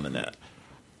toned down than that.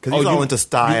 Because he's all into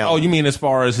style. You mean as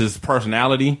far as his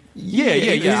personality? Yeah.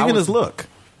 Even his look.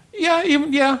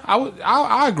 Yeah,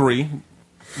 I agree.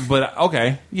 But,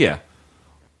 okay, yeah.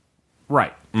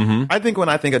 Right. Mm-hmm. I think when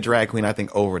I think of drag queen, I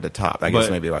think over the top. I guess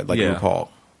maybe like RuPaul.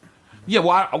 Yeah,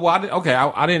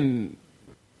 I didn't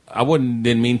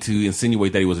mean to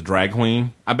insinuate that he was a drag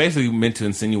queen. I basically meant to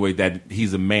insinuate that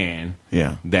he's a man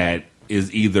that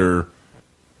is either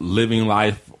living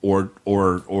life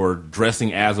or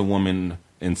dressing as a woman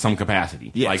in some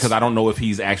capacity. Yes. Because I don't know if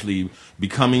he's actually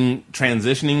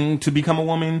transitioning to become a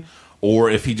woman,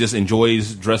 or if he just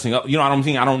enjoys dressing up. You know what I'm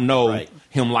saying? I don't know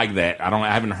him like that. I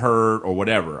haven't heard or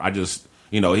whatever. I just,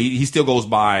 he still goes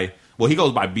by. Well, he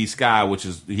goes by B. Sky, which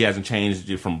is, he hasn't changed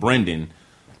it from Brendan.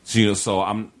 So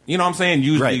I'm, what I'm saying?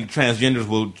 Usually transgenders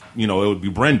will, it would be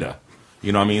Brenda.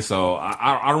 You know what I mean? So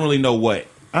I don't really know what.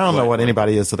 I don't know what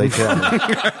anybody is, so they tell me.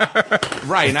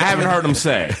 Right, and I haven't heard him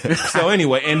say. So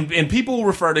anyway, and people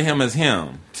refer to him as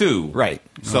him, too. Right.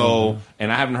 So,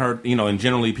 and I haven't heard, and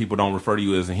generally people don't refer to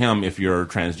you as him if you're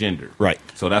transgender. Right.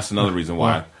 So that's another reason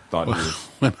why I thought it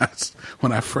was.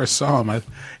 When I first saw him,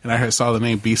 I saw the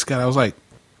name B. Scott, I was like,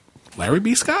 Larry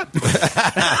B. Scott?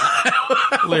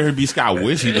 Larry B. Scott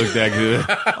wish he looked that good.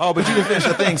 Oh, but you didn't finish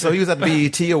the thing. So he was at the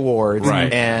BET Awards,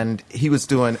 and he was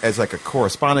doing as like a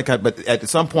correspondent. But at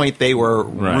some point, they were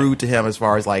rude to him as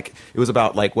far as like it was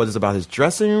about like what is about his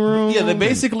dressing room. Yeah, they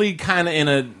basically kind of in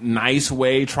a nice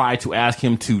way tried to ask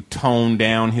him to tone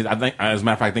down his. I think, as a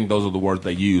matter of fact, I think those are the words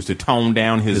they used, to tone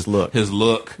down his look,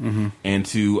 and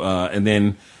to and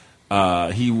then.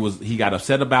 He got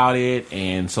upset about it,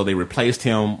 and so they replaced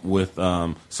him with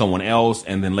someone else.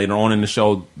 And then later on in the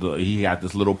show, he had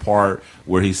this little part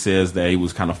where he says that he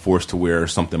was kind of forced to wear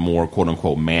something more "quote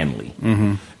unquote" manly.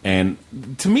 And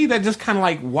to me, that just kind of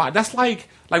like why? That's like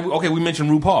okay, we mentioned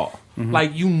RuPaul.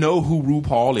 Like who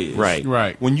RuPaul is,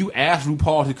 right? When you ask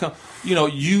RuPaul to come,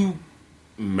 you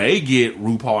may get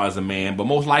RuPaul as a man, but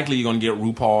most likely you're going to get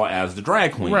RuPaul as the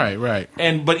drag queen, right?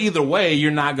 But either way,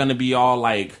 you're not going to be all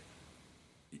like.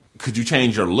 Could you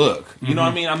change your look? You know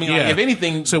what I mean? Like, if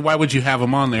anything... So why would you have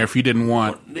him on there if you didn't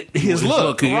want... His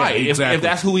look, right. Exactly. If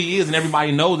that's who he is and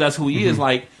everybody knows that's who he is,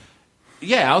 I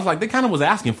was like, they kind of was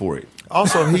asking for it.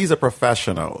 Also, he's a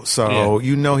professional, so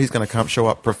he's going to show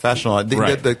up professional.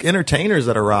 The entertainers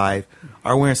that arrive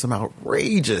are wearing some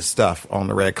outrageous stuff on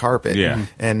the red carpet,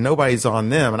 and nobody's on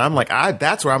them. And I'm like,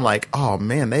 that's where I'm like, oh,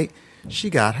 man,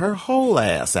 she got her whole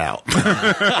ass out on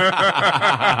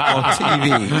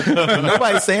TV.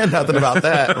 Nobody's saying nothing about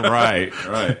that. Right.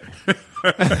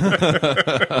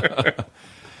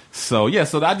 So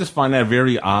I just find that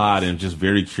very odd and just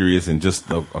very curious and just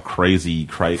a crazy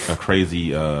faux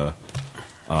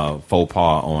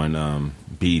pas on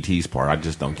BET's part. I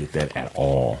just don't get that at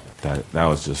all. That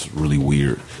was just really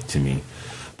weird to me.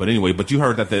 But anyway, you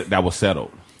heard that was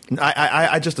settled.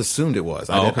 I just assumed it was.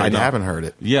 I haven't heard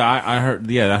it. Yeah, I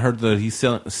heard. Yeah, I heard that he's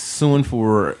suing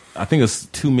for. I think it's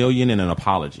 $2 million and an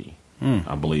apology.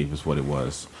 I believe is what it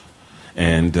was.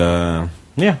 And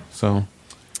so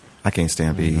I can't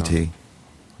stand BET.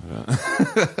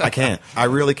 I can't. I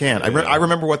really can't. I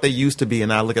remember what they used to be,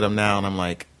 and I look at them now, and I'm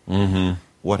like,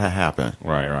 what had happened?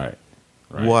 Right.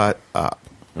 What up?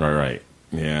 Right.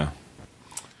 Yeah.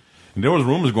 And there was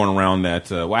rumors going around that.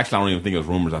 Well, actually, I don't even think it was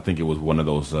rumors. I think it was one of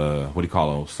those. What do you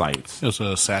call those sites? It was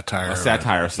a satire. A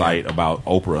satire site about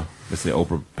Oprah. They said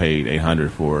Oprah paid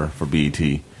 $800 for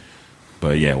BET,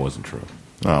 but yeah, it wasn't true.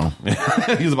 Oh,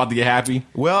 he was about to get happy.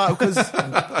 Well, because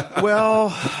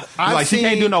she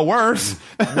can't do no worse.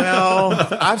 Well,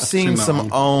 I've seen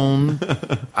some own.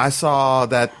 I saw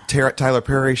that Tyler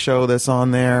Perry show that's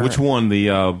on there. Which one? The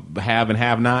Have and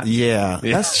Have Not? Yeah,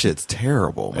 that shit's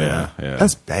terrible, man. Yeah,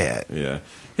 that's bad. Yeah,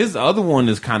 his other one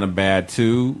is kind of bad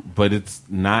too, but it's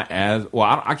not as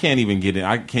well. I can't even get it.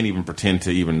 I can't even pretend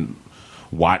to even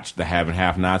watch the Have and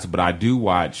Have Nots, but I do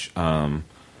watch.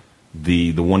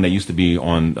 The one that used to be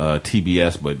on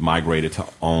TBS but migrated to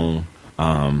OWN.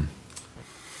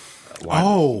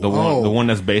 The one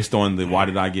that's based on the Why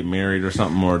Did I Get Married or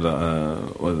something, or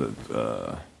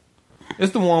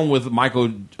it's the one with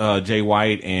Michael J.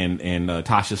 White and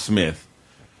Tasha Smith.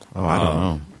 Oh, I don't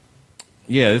know.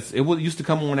 Yeah, it used to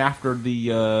come on after the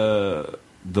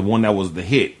one that was the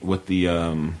hit with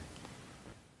the.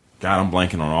 God, I'm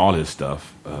blanking on all his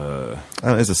stuff.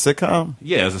 It's a sitcom?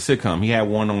 Yeah, it's a sitcom. He had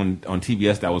one on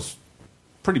TBS that was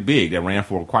pretty big, that ran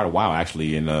for quite a while,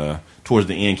 actually. And towards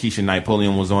the end, Keisha Knight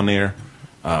Pulliam was on there.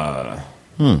 No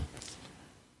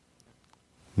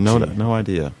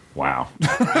idea. Wow.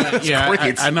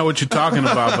 I know what you're talking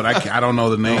about, but I don't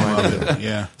know the name of it.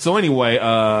 Yeah. So anyway,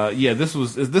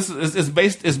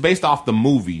 it's based off the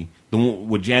movie, the one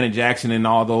with Janet Jackson and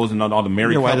all those and all the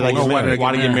married couples. Why did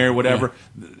I get married? Whatever.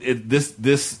 Yeah. This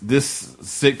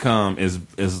sitcom is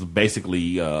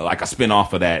basically like a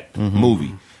spinoff of that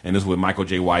movie, and this is with Michael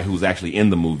J. White, who's actually in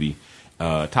the movie.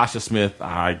 Tasha Smith,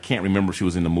 I can't remember if she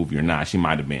was in the movie or not. She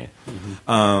might have been.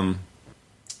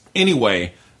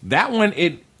 Anyway, that one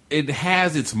it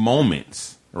has its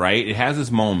moments, right? It has its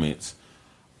moments,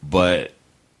 but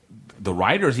the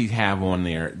writers he have on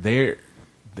there,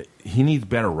 he needs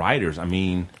better writers. I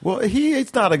mean, well,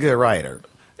 he's not a good writer.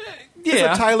 Yeah,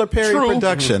 it's a Tyler Perry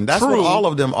production. That's what all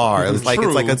of them are. It's like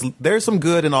there's some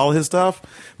good in all his stuff,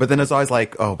 but then it's always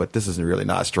like, oh, but this is really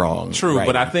not strong. True,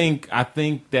 writing. But I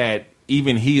think that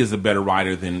even he is a better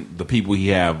writer than the people he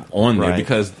have on there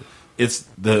because. It's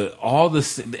all the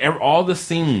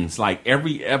scenes, like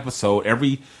every episode,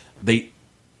 everything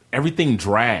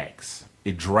drags.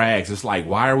 It drags. It's like,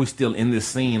 why are we still in this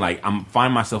scene? Like I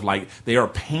find myself like they are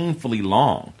painfully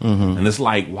long, and it's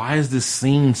like, why is this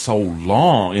scene so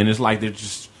long? And it's like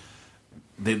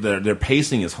their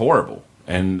pacing is horrible.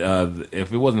 And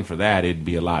if it wasn't for that, it'd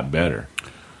be a lot better.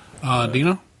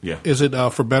 Dino? Yeah. Is it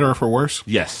for better or for worse?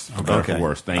 Yes, for better or for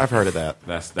worse. Thank you. I've heard of that.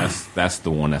 That's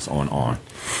the one that's on OWN.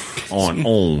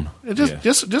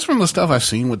 Just from the stuff I've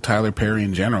seen with Tyler Perry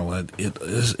in general,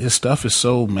 his stuff is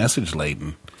so message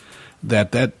laden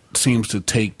that seems to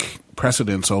take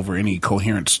precedence over any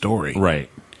coherent story. Right.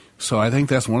 So I think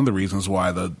that's one of the reasons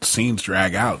why the scenes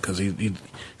drag out because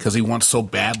he wants so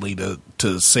badly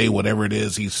to say whatever it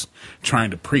is he's trying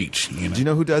to preach. You know? Do you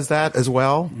know who does that as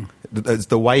well? It's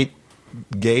the white.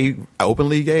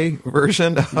 Openly gay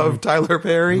version of Tyler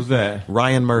Perry. Who's that?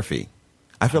 Ryan Murphy.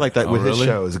 I feel like that with his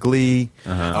shows, Glee,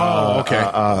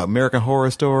 American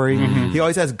Horror Story. He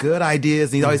always has good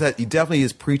ideas. And he definitely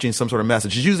is preaching some sort of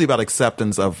message. It's usually about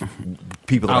acceptance of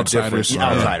people that outsiders. are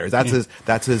different. Outsiders.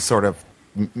 That's his sort of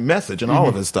message in all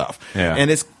of his stuff. Yeah. And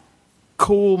it's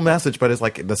cool message, but it's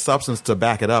like the substance to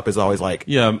back it up is always like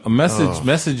a message.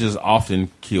 Messages often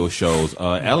kill shows.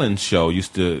 Ellen's show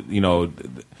used to,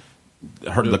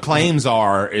 the claims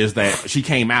is that she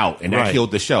came out and that killed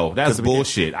the show. That's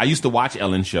bullshit. I used to watch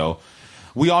Ellen's show.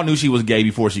 We all knew she was gay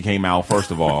before she came out,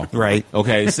 first of all. Right.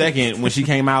 Okay. Second, when she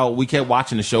came out, we kept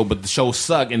watching the show, but the show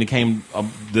sucked and it came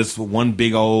this one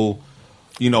big old,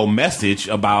 message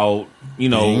about,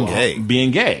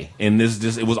 being gay. And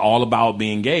it was all about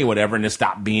being gay, whatever, and it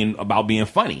stopped being about being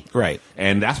funny. Right.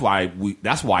 And that's why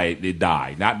it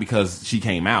died. Not because she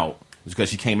came out. It's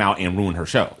because she came out and ruined her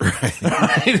show.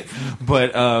 Right?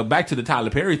 But back to the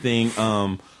Tyler Perry thing,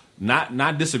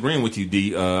 not disagreeing with you,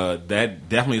 D. That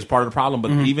definitely is part of the problem. But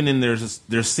even in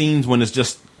there's scenes when it's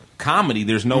just comedy,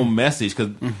 there's no message because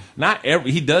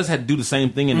he does have to do the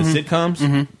same thing in the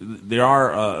sitcoms. There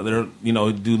are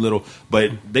do little, but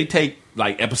they take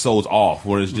like episodes off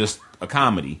where it's just a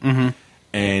comedy.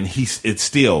 And it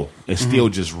still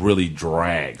just really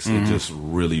drags. It just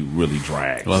really, really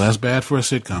drags. Well, that's bad for a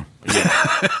sitcom.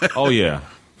 Yeah. Oh yeah,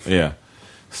 yeah.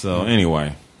 So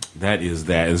anyway, that is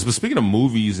that. But speaking of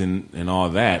movies and all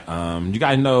that, you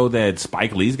guys know that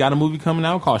Spike Lee's got a movie coming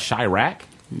out called Chirac.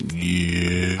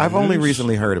 Yeah. I've only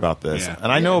recently heard about this,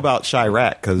 and I know about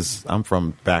Chirac because I'm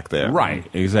from back there. Right,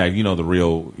 exactly. You know the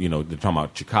real. You know they're talking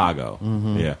about Chicago.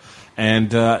 Mhm. Yeah,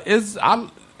 and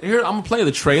I'm gonna play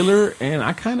the trailer, and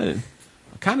I kind of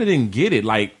didn't get it.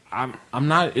 Like I'm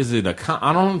not. Is it a?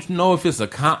 I don't know if it's a.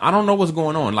 I don't know what's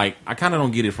going on. Like I kind of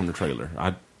don't get it from the trailer.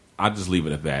 I just leave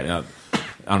it at that.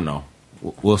 I don't know.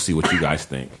 We'll see what you guys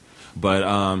think. But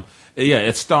yeah,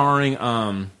 it's starring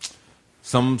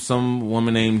some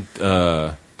woman named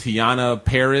Tiana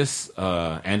Paris,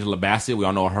 Angela Bassett. We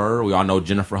all know her. We all know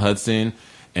Jennifer Hudson,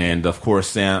 and of course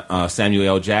Samuel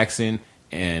L. Jackson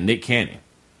and Nick Cannon.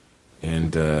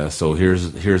 And so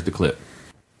here's the clip.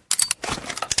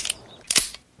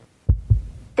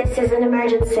 This is an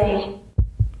emergency.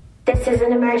 This is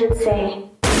an emergency.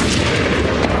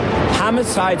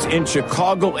 Homicides in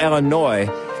Chicago, Illinois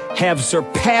have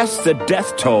surpassed the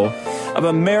death toll of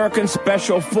American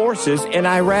Special Forces in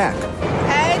Iraq.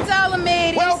 Hey,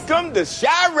 Ptolemies. Welcome to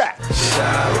Chirac.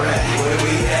 Where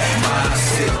we at, my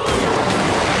city?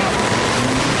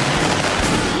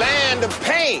 Land of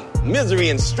pain, misery,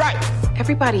 and strife.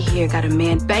 Everybody here got a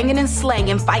man banging and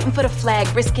slanging, fighting for the flag,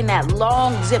 risking that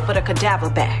long zip of the cadaver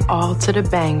bag. All to the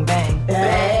bang, bang.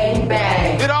 Bang,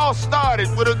 bang. It all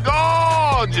started with a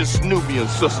gorgeous Nubian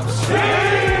sister.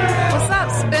 What's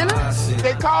up, Spinner?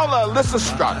 They call her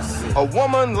Lysistrata, a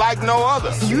woman like no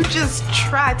other. You just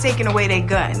try taking away their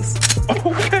guns.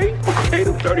 Okay,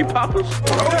 the 30 poppers.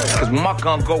 Cause when my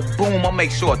gun go boom, I'll make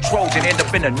sure a Trojan end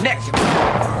up in the next.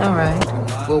 All right.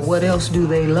 Well, what else do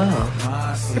they love?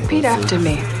 Repeat after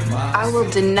me. I will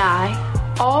deny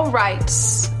all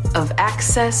rights of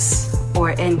access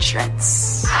or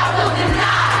entrance. I will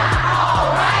deny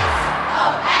all rights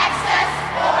of access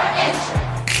or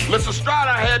entrance.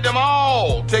 Lysistrata had them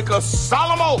all take a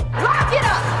solemn oath. Lock it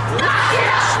up! Lock it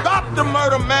up! Stop the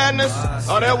murder madness,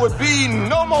 or there would be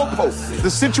no more Pope. The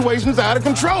situation's out of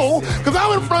control, because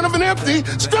I'm in front of an empty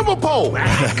stripper pole.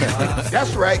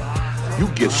 That's right. You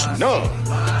get snubbed.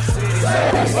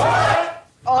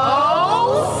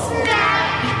 Oh,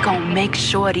 snap! We gon' make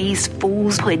sure these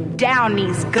fools put down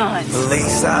these guns.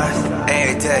 Police signs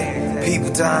every day.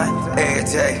 People dying every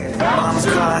day. Mama's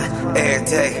crying every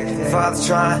day. Father's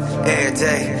trying every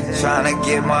day. Trying to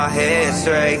get my head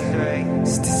straight.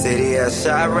 It's the city of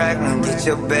Chirac, and get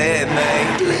your bed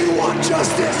made. Do you want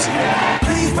justice?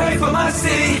 Please pray for my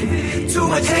city. Too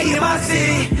much hate in my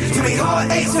city. Too many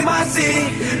heartaches in my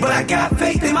city. But I got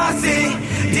faith in my city.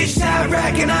 This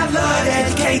Chirac and I love that.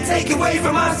 You can't take it away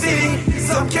from my city.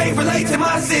 Some can't relate to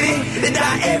my city. They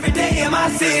die every day in my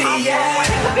city,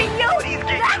 yeah. We know these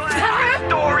get clapped.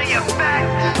 Story of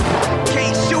fact.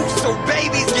 Can't shoot so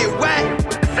babies get wet.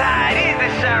 Side is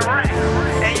in Chirac.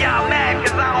 And y'all mad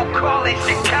cause I don't call it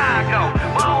Chicago.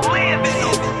 But I don't live in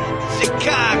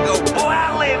Chicago. Boy,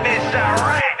 I live in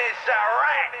Chirac.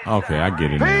 Okay, I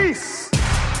get it now. Peace.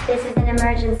 This is an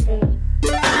emergency.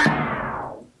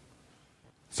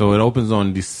 So it opens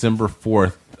on December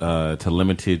 4th to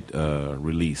limited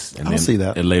release, and I'll see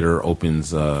that. It later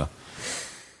opens on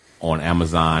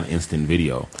Amazon Instant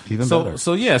Video. Even better.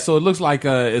 So yeah, so it looks like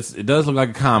it does look like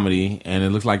a comedy, and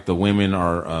it looks like the women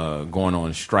are going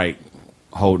on strike,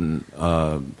 holding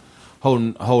out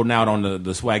on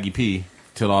the Swaggy P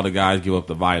till all the guys give up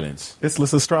the violence. It's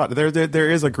Lysistrata.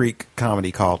 There is a Greek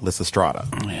comedy called Lysistrata.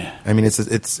 Yeah. I mean,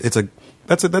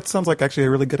 that sounds like actually a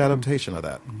really good adaptation of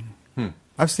that.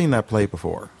 I've seen that play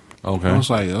before. Okay, that was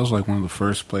like one of the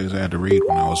first plays I had to read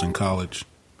when I was in college.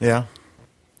 Yeah,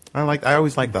 I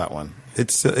always liked that one.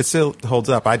 It still holds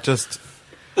up. I just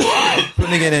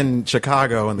putting it in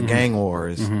Chicago and the gang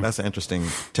wars. That's an interesting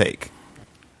take.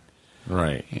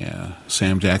 Right. Yeah.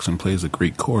 Sam Jackson plays the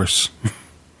Greek chorus.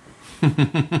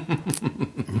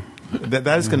 That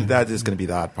is going to be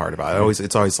the odd part about it.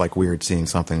 It's always like weird seeing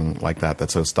something like that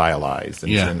that's so stylized.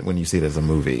 And when you see it as a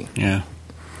movie. Yeah.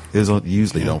 It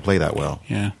usually don't play that well.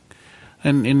 Yeah.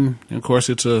 And of course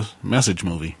it's a message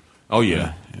movie. Oh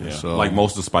yeah. So, like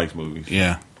most of Spike's movies.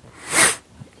 Yeah.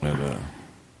 And,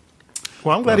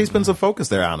 well, I'm glad he's been so focused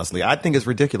there, honestly. I think it's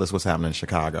ridiculous what's happening in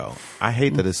Chicago. I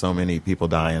hate that there's so many people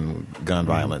dying gun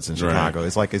violence in Chicago.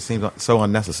 It's like it seems so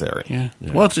unnecessary. Yeah.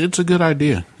 Well, it's a good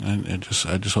idea. I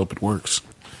just hope it works.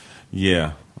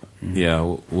 Yeah.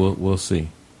 Yeah, we'll see.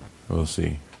 We'll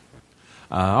see.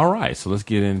 All right, so let's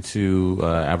get into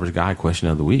Average Guy Question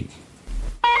of the Week.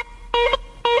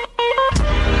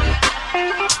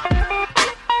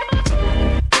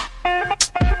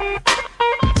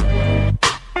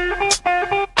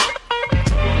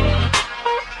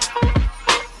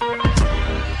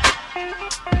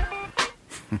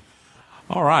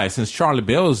 All right, since Charlie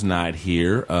Bell's not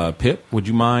here, Pip, would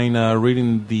you mind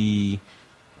reading the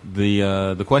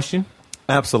the question?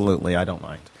 Absolutely, I don't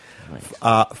mind.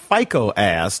 FICO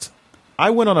asked, I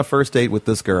went on a first date with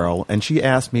this girl, and she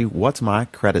asked me, what's my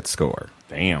credit score?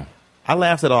 Damn. I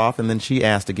laughed it off, and then she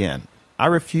asked again. I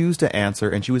refused to answer,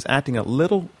 and she was acting a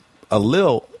little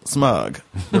smug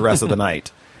the rest of the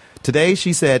night. Today,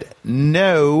 she said,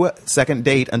 no second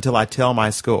date until I tell my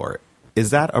score.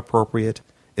 Is that appropriate?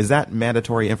 Is that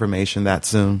mandatory information that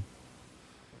soon?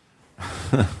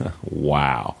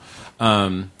 Wow.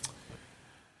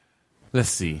 Let's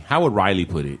see. How would Riley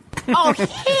put it? Oh,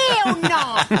 hell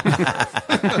no!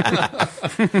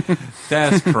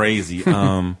 That's crazy.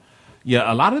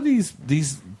 Yeah, a lot of these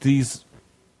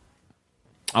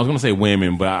I was going to say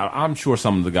women, but I'm sure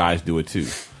some of the guys do it too.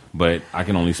 But I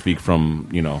can only speak from,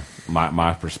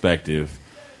 my perspective.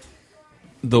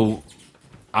 Though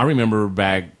I remember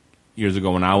back years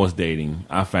ago when I was dating,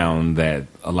 I found that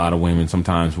a lot of women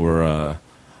sometimes were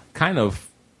kind of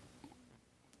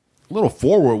a little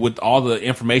forward with all the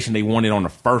information they wanted on the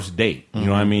first date. You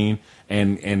know what I mean?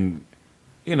 And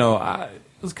it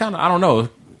was kind of, I don't know.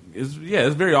 It's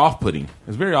very off-putting.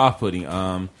 It's very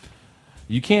off-putting.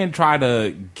 You can't try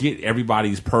to get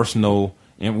everybody's personal,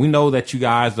 and we know that you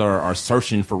guys are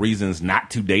searching for reasons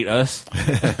not to date us.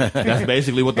 That's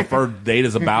basically what the first date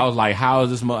is about. Like, how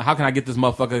can I get this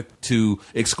motherfucker to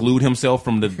exclude himself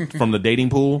from the dating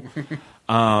pool?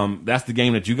 That's the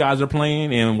game that you guys are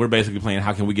playing, and we're basically playing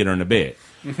how can we get her into bed.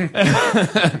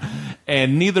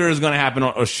 And neither is going to happen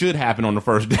or should happen on the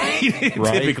first date,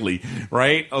 typically,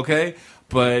 right? Okay.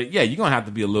 But yeah, you're gonna have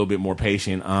to be a little bit more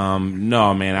patient.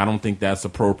 No, man, I don't think that's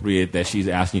appropriate that she's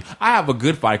asking you. I have a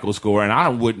good FICO score, and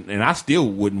I still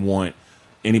wouldn't want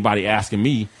anybody asking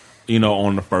me,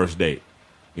 on the first date.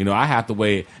 I have to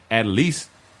wait at least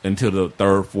until the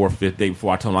third, fourth, fifth date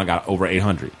before I tell them I got over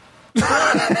 800.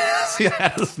 See, I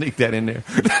had to sneak that in there.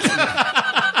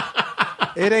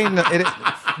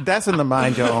 That's in the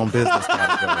mind your own business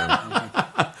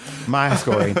category. My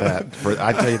score ain't that.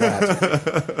 I tell you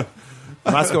that.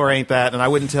 My score ain't that, and I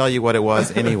wouldn't tell you what it was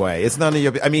anyway. It's none of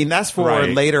your. I mean, that's for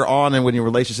later on, and when your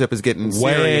relationship is getting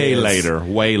way serious.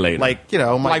 way later. Like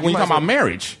like when you talk about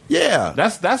marriage. Yeah,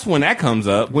 that's when that comes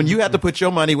up. When you have to put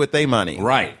your money with their money.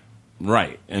 Right.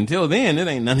 Until then, it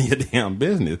ain't none of your damn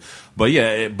business. But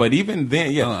yeah, but even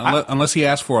then, yeah. Unless he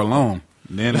asks for a loan.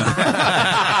 Then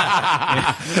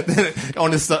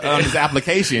on his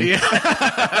application, he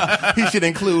should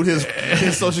include his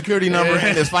social security number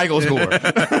and his FICO score.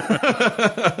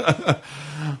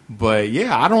 But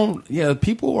yeah,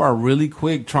 people are really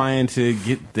quick trying to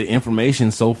get the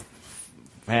information so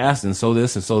fast and so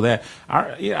this and so that.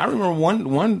 I remember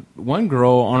one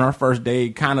girl on our first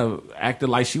date kind of acted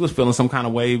like she was feeling some kind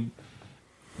of way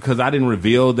because I didn't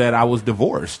reveal that I was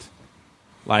divorced.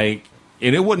 Like.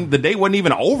 And the date wasn't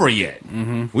even over yet.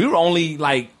 Mm-hmm. We were only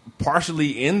like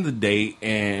partially in the date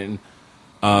and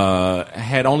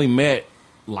had only met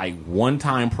like one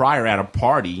time prior at a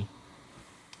party.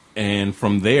 And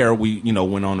from there, we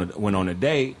went on a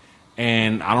date.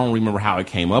 And I don't remember how it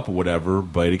came up or whatever,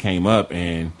 but it came up,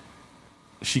 and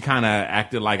she kind of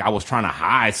acted like I was trying to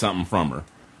hide something from her.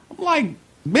 I'm like,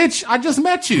 bitch, I just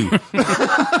met you.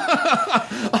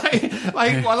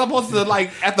 like, was I supposed to,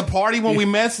 at the party when we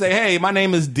met, say, hey, my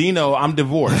name is Dino, I'm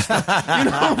divorced? You know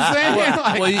what I'm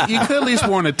saying? Well, you could at least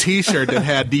worn a T-shirt that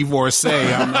had divorcee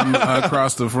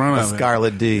across the front of it.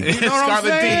 Scarlet D. You know what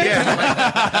Scarlet D,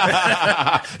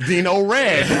 yeah. Dino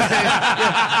Red.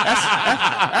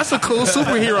 That's a cool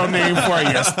superhero name for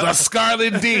you. The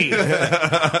Scarlet D.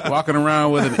 Walking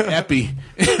around with an epi.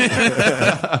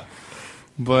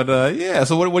 But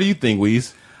so what do you think,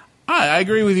 Weez? I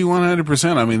agree with you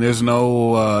 100%. I mean, there's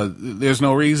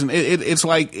no reason. It's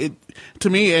like to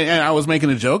me, and I was making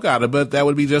a joke out of it, but that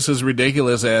would be just as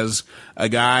ridiculous as a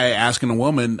guy asking a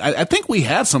woman. I think we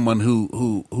had someone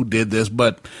who did this,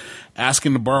 but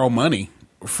asking to borrow money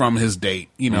from his date.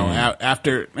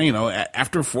 After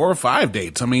 4 or 5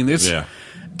 dates. I mean,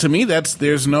 to me,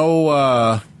 there's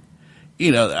no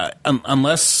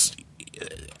unless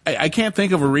I can't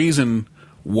think of a reason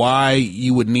why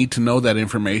you would need to know that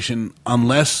information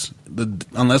unless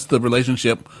the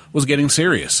relationship was getting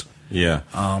serious. Yeah.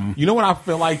 You know what I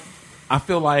feel like? I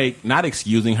feel like, not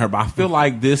excusing her, but I feel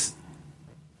like this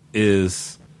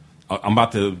is. I'm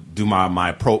about to do put on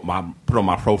my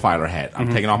profiler hat. I'm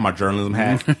taking off my journalism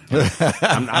hat.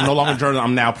 I'm no longer journalist.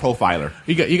 I'm now profiler.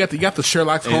 You got the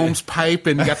Sherlock Holmes pipe,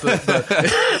 and you got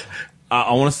the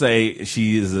I want to say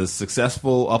she is a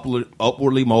successful,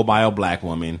 upwardly mobile black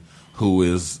woman who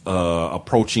is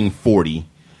approaching 40,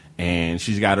 and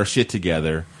she's got her shit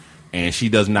together, and she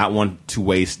does not want to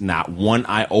waste not one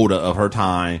iota of her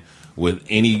time with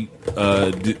any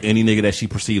nigga that she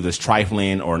perceives as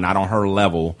trifling or not on her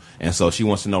level, and so she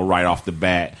wants to know right off the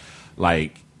bat,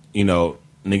 like, you know,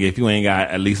 nigga, if you ain't got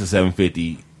at least a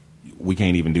 750, we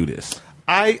can't even do this.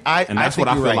 And that's what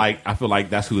I feel like. I feel like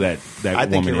that's who that I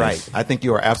think woman you're is. right. I think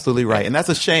you are absolutely right, and that's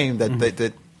a shame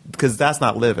that because that's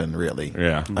not living, really.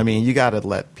 Yeah. I mean, you got to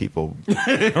let people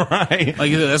right.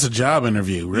 Like that's a job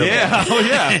interview, really. Yeah. Oh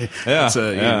yeah.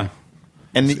 Yeah.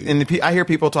 And I hear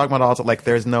people talking about also like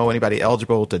there's no anybody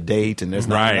eligible to date and there's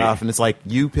not enough, and it's like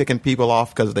you picking people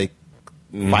off because they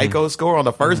FICO score on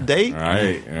the first date.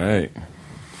 Right.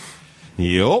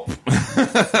 Yup.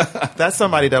 That's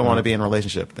somebody that want to be in a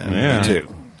relationship. Then yeah. too.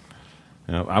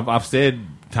 You know, I've said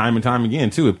time and time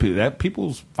again too that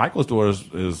people's FICO score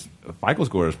is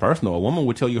personal. A woman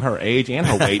would tell you her age and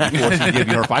her weight before she give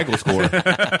you her FICO score.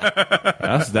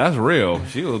 That's real.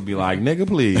 She would be like, nigga,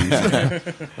 please.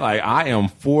 Like, I am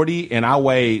 40 and I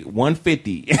weigh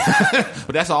 150.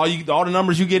 But that's all the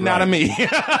numbers you getting out of me.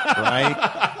 Right.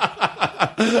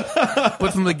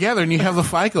 Put them together and you have the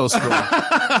FICO score.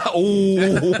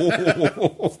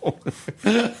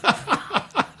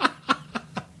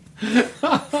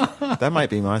 That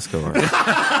might be my score.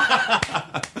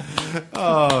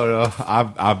 Oh no,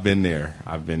 I've been there.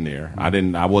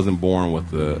 I wasn't born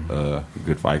with a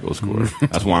good FICO score.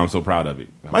 That's why I'm so proud of it.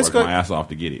 I worked my ass off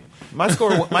to get it. My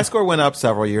score went up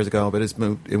several years ago, but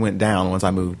it went down once I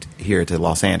moved here to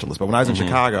Los Angeles. But when I was in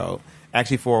Chicago,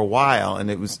 actually for a while, and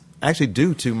it was actually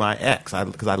due to my ex,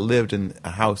 because I lived in a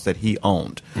house that he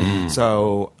owned.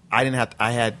 So I didn't have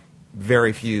I had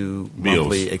very few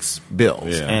monthly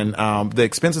bills. Yeah. And the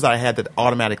expenses I had that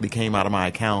automatically came out of my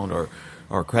account or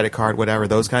credit card, whatever,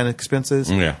 those kind of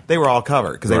expenses, they were all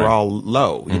covered because they were all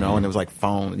low, you know, and it was like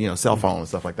phone, cell phone and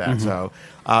stuff like that. So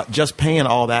just paying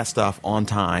all that stuff on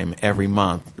time every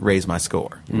month raised my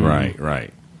score.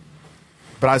 Right.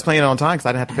 But I was paying it on time because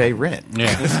I didn't have to pay rent.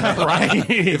 Yeah. Right.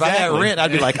 If I had rent,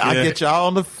 I'd be like, I'll get y'all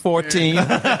on the 14th. Then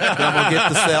I'm going to get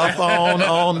the cell phone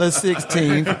on the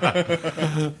 16th.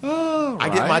 I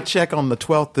get my check on the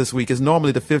 12th this week. It's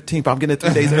normally the 15th, but I'm getting it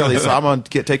 3 days early, so I'm going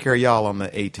to take care of y'all on the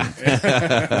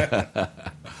 18th.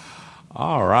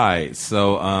 All right.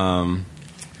 So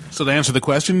to answer the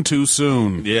question, too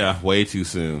soon. Yeah, way too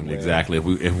soon. Exactly.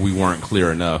 If we weren't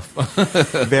clear enough.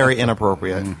 Very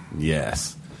inappropriate.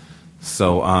 Yes.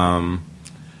 So,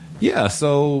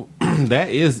 so that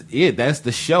is it. That's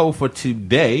the show for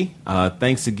today.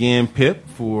 Thanks again, Pip,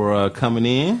 for coming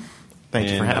in.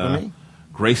 Thanks for having me.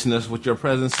 Gracing us with your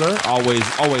presence, sir. Always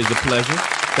a pleasure.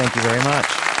 Thank you very much.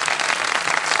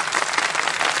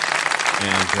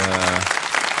 And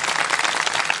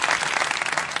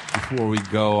before we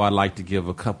go, I'd like to give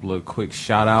a couple of quick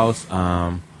shout-outs.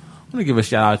 I'm going to give a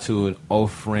shout-out to an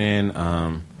old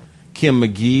friend, Kim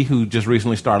McGee, who just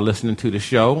recently started listening to the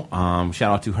show. Shout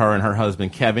out to her and her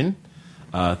husband, Kevin.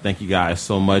 Thank you guys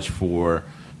so much for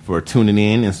tuning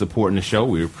in and supporting the show.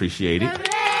 We appreciate it.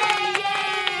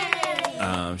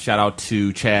 Shout out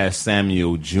to Chaz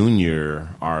Samuel Jr.,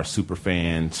 our super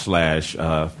fan /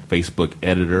 Facebook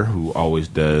editor, who always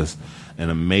does an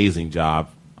amazing job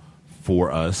for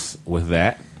us with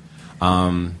that.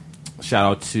 Shout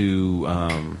out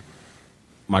to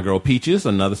my girl Peaches,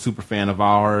 another super fan of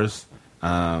ours,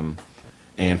 and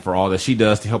for all that she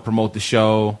does to help promote the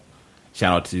show.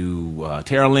 Shout out to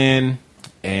Tara Lynn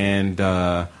and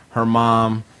her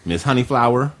mom, Miss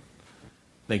Honeyflower.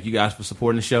 Thank you guys for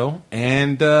supporting the show.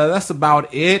 And that's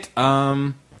about it.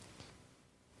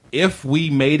 If we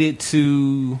made it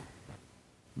to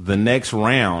the next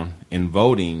round in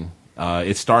voting,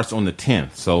 it starts on the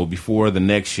 10th. So before the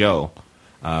next show,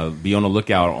 be on the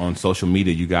lookout on social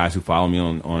media, you guys who follow me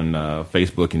on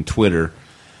Facebook and Twitter,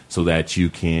 so that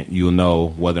you'll know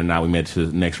whether or not we made it to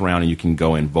the next round, and you can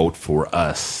go and vote for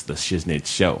us, the Shiznit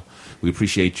Show. We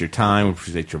appreciate your time. We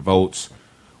appreciate your votes.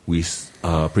 We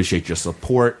appreciate your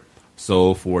support.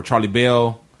 So for Charlie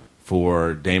Bell,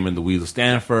 for Damon the Weasel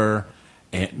Stanford,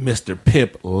 and Mr.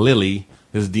 Pip Lilly,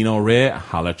 this is Dino Red.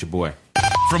 Holla at your boy.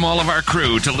 From all of our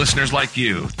crew to listeners like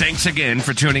you, thanks again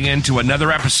for tuning in to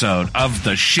another episode of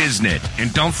The Shiznit.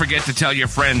 And don't forget to tell your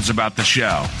friends about the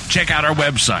show. Check out our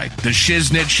website,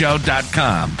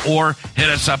 theshiznitshow.com, or hit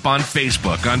us up on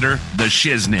Facebook under The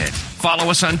Shiznit.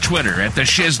 Follow us on Twitter at The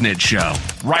Shiznit Show.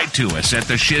 Write to us at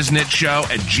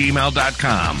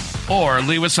theshiznitshow@gmail.com, or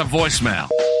leave us a voicemail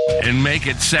and make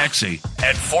it sexy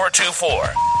at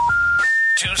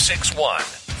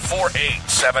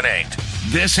 424-261-4878.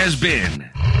 This has been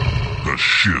The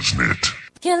Shiznit.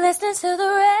 You're listening to the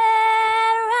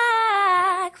Red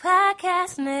Rock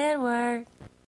Podcast Network.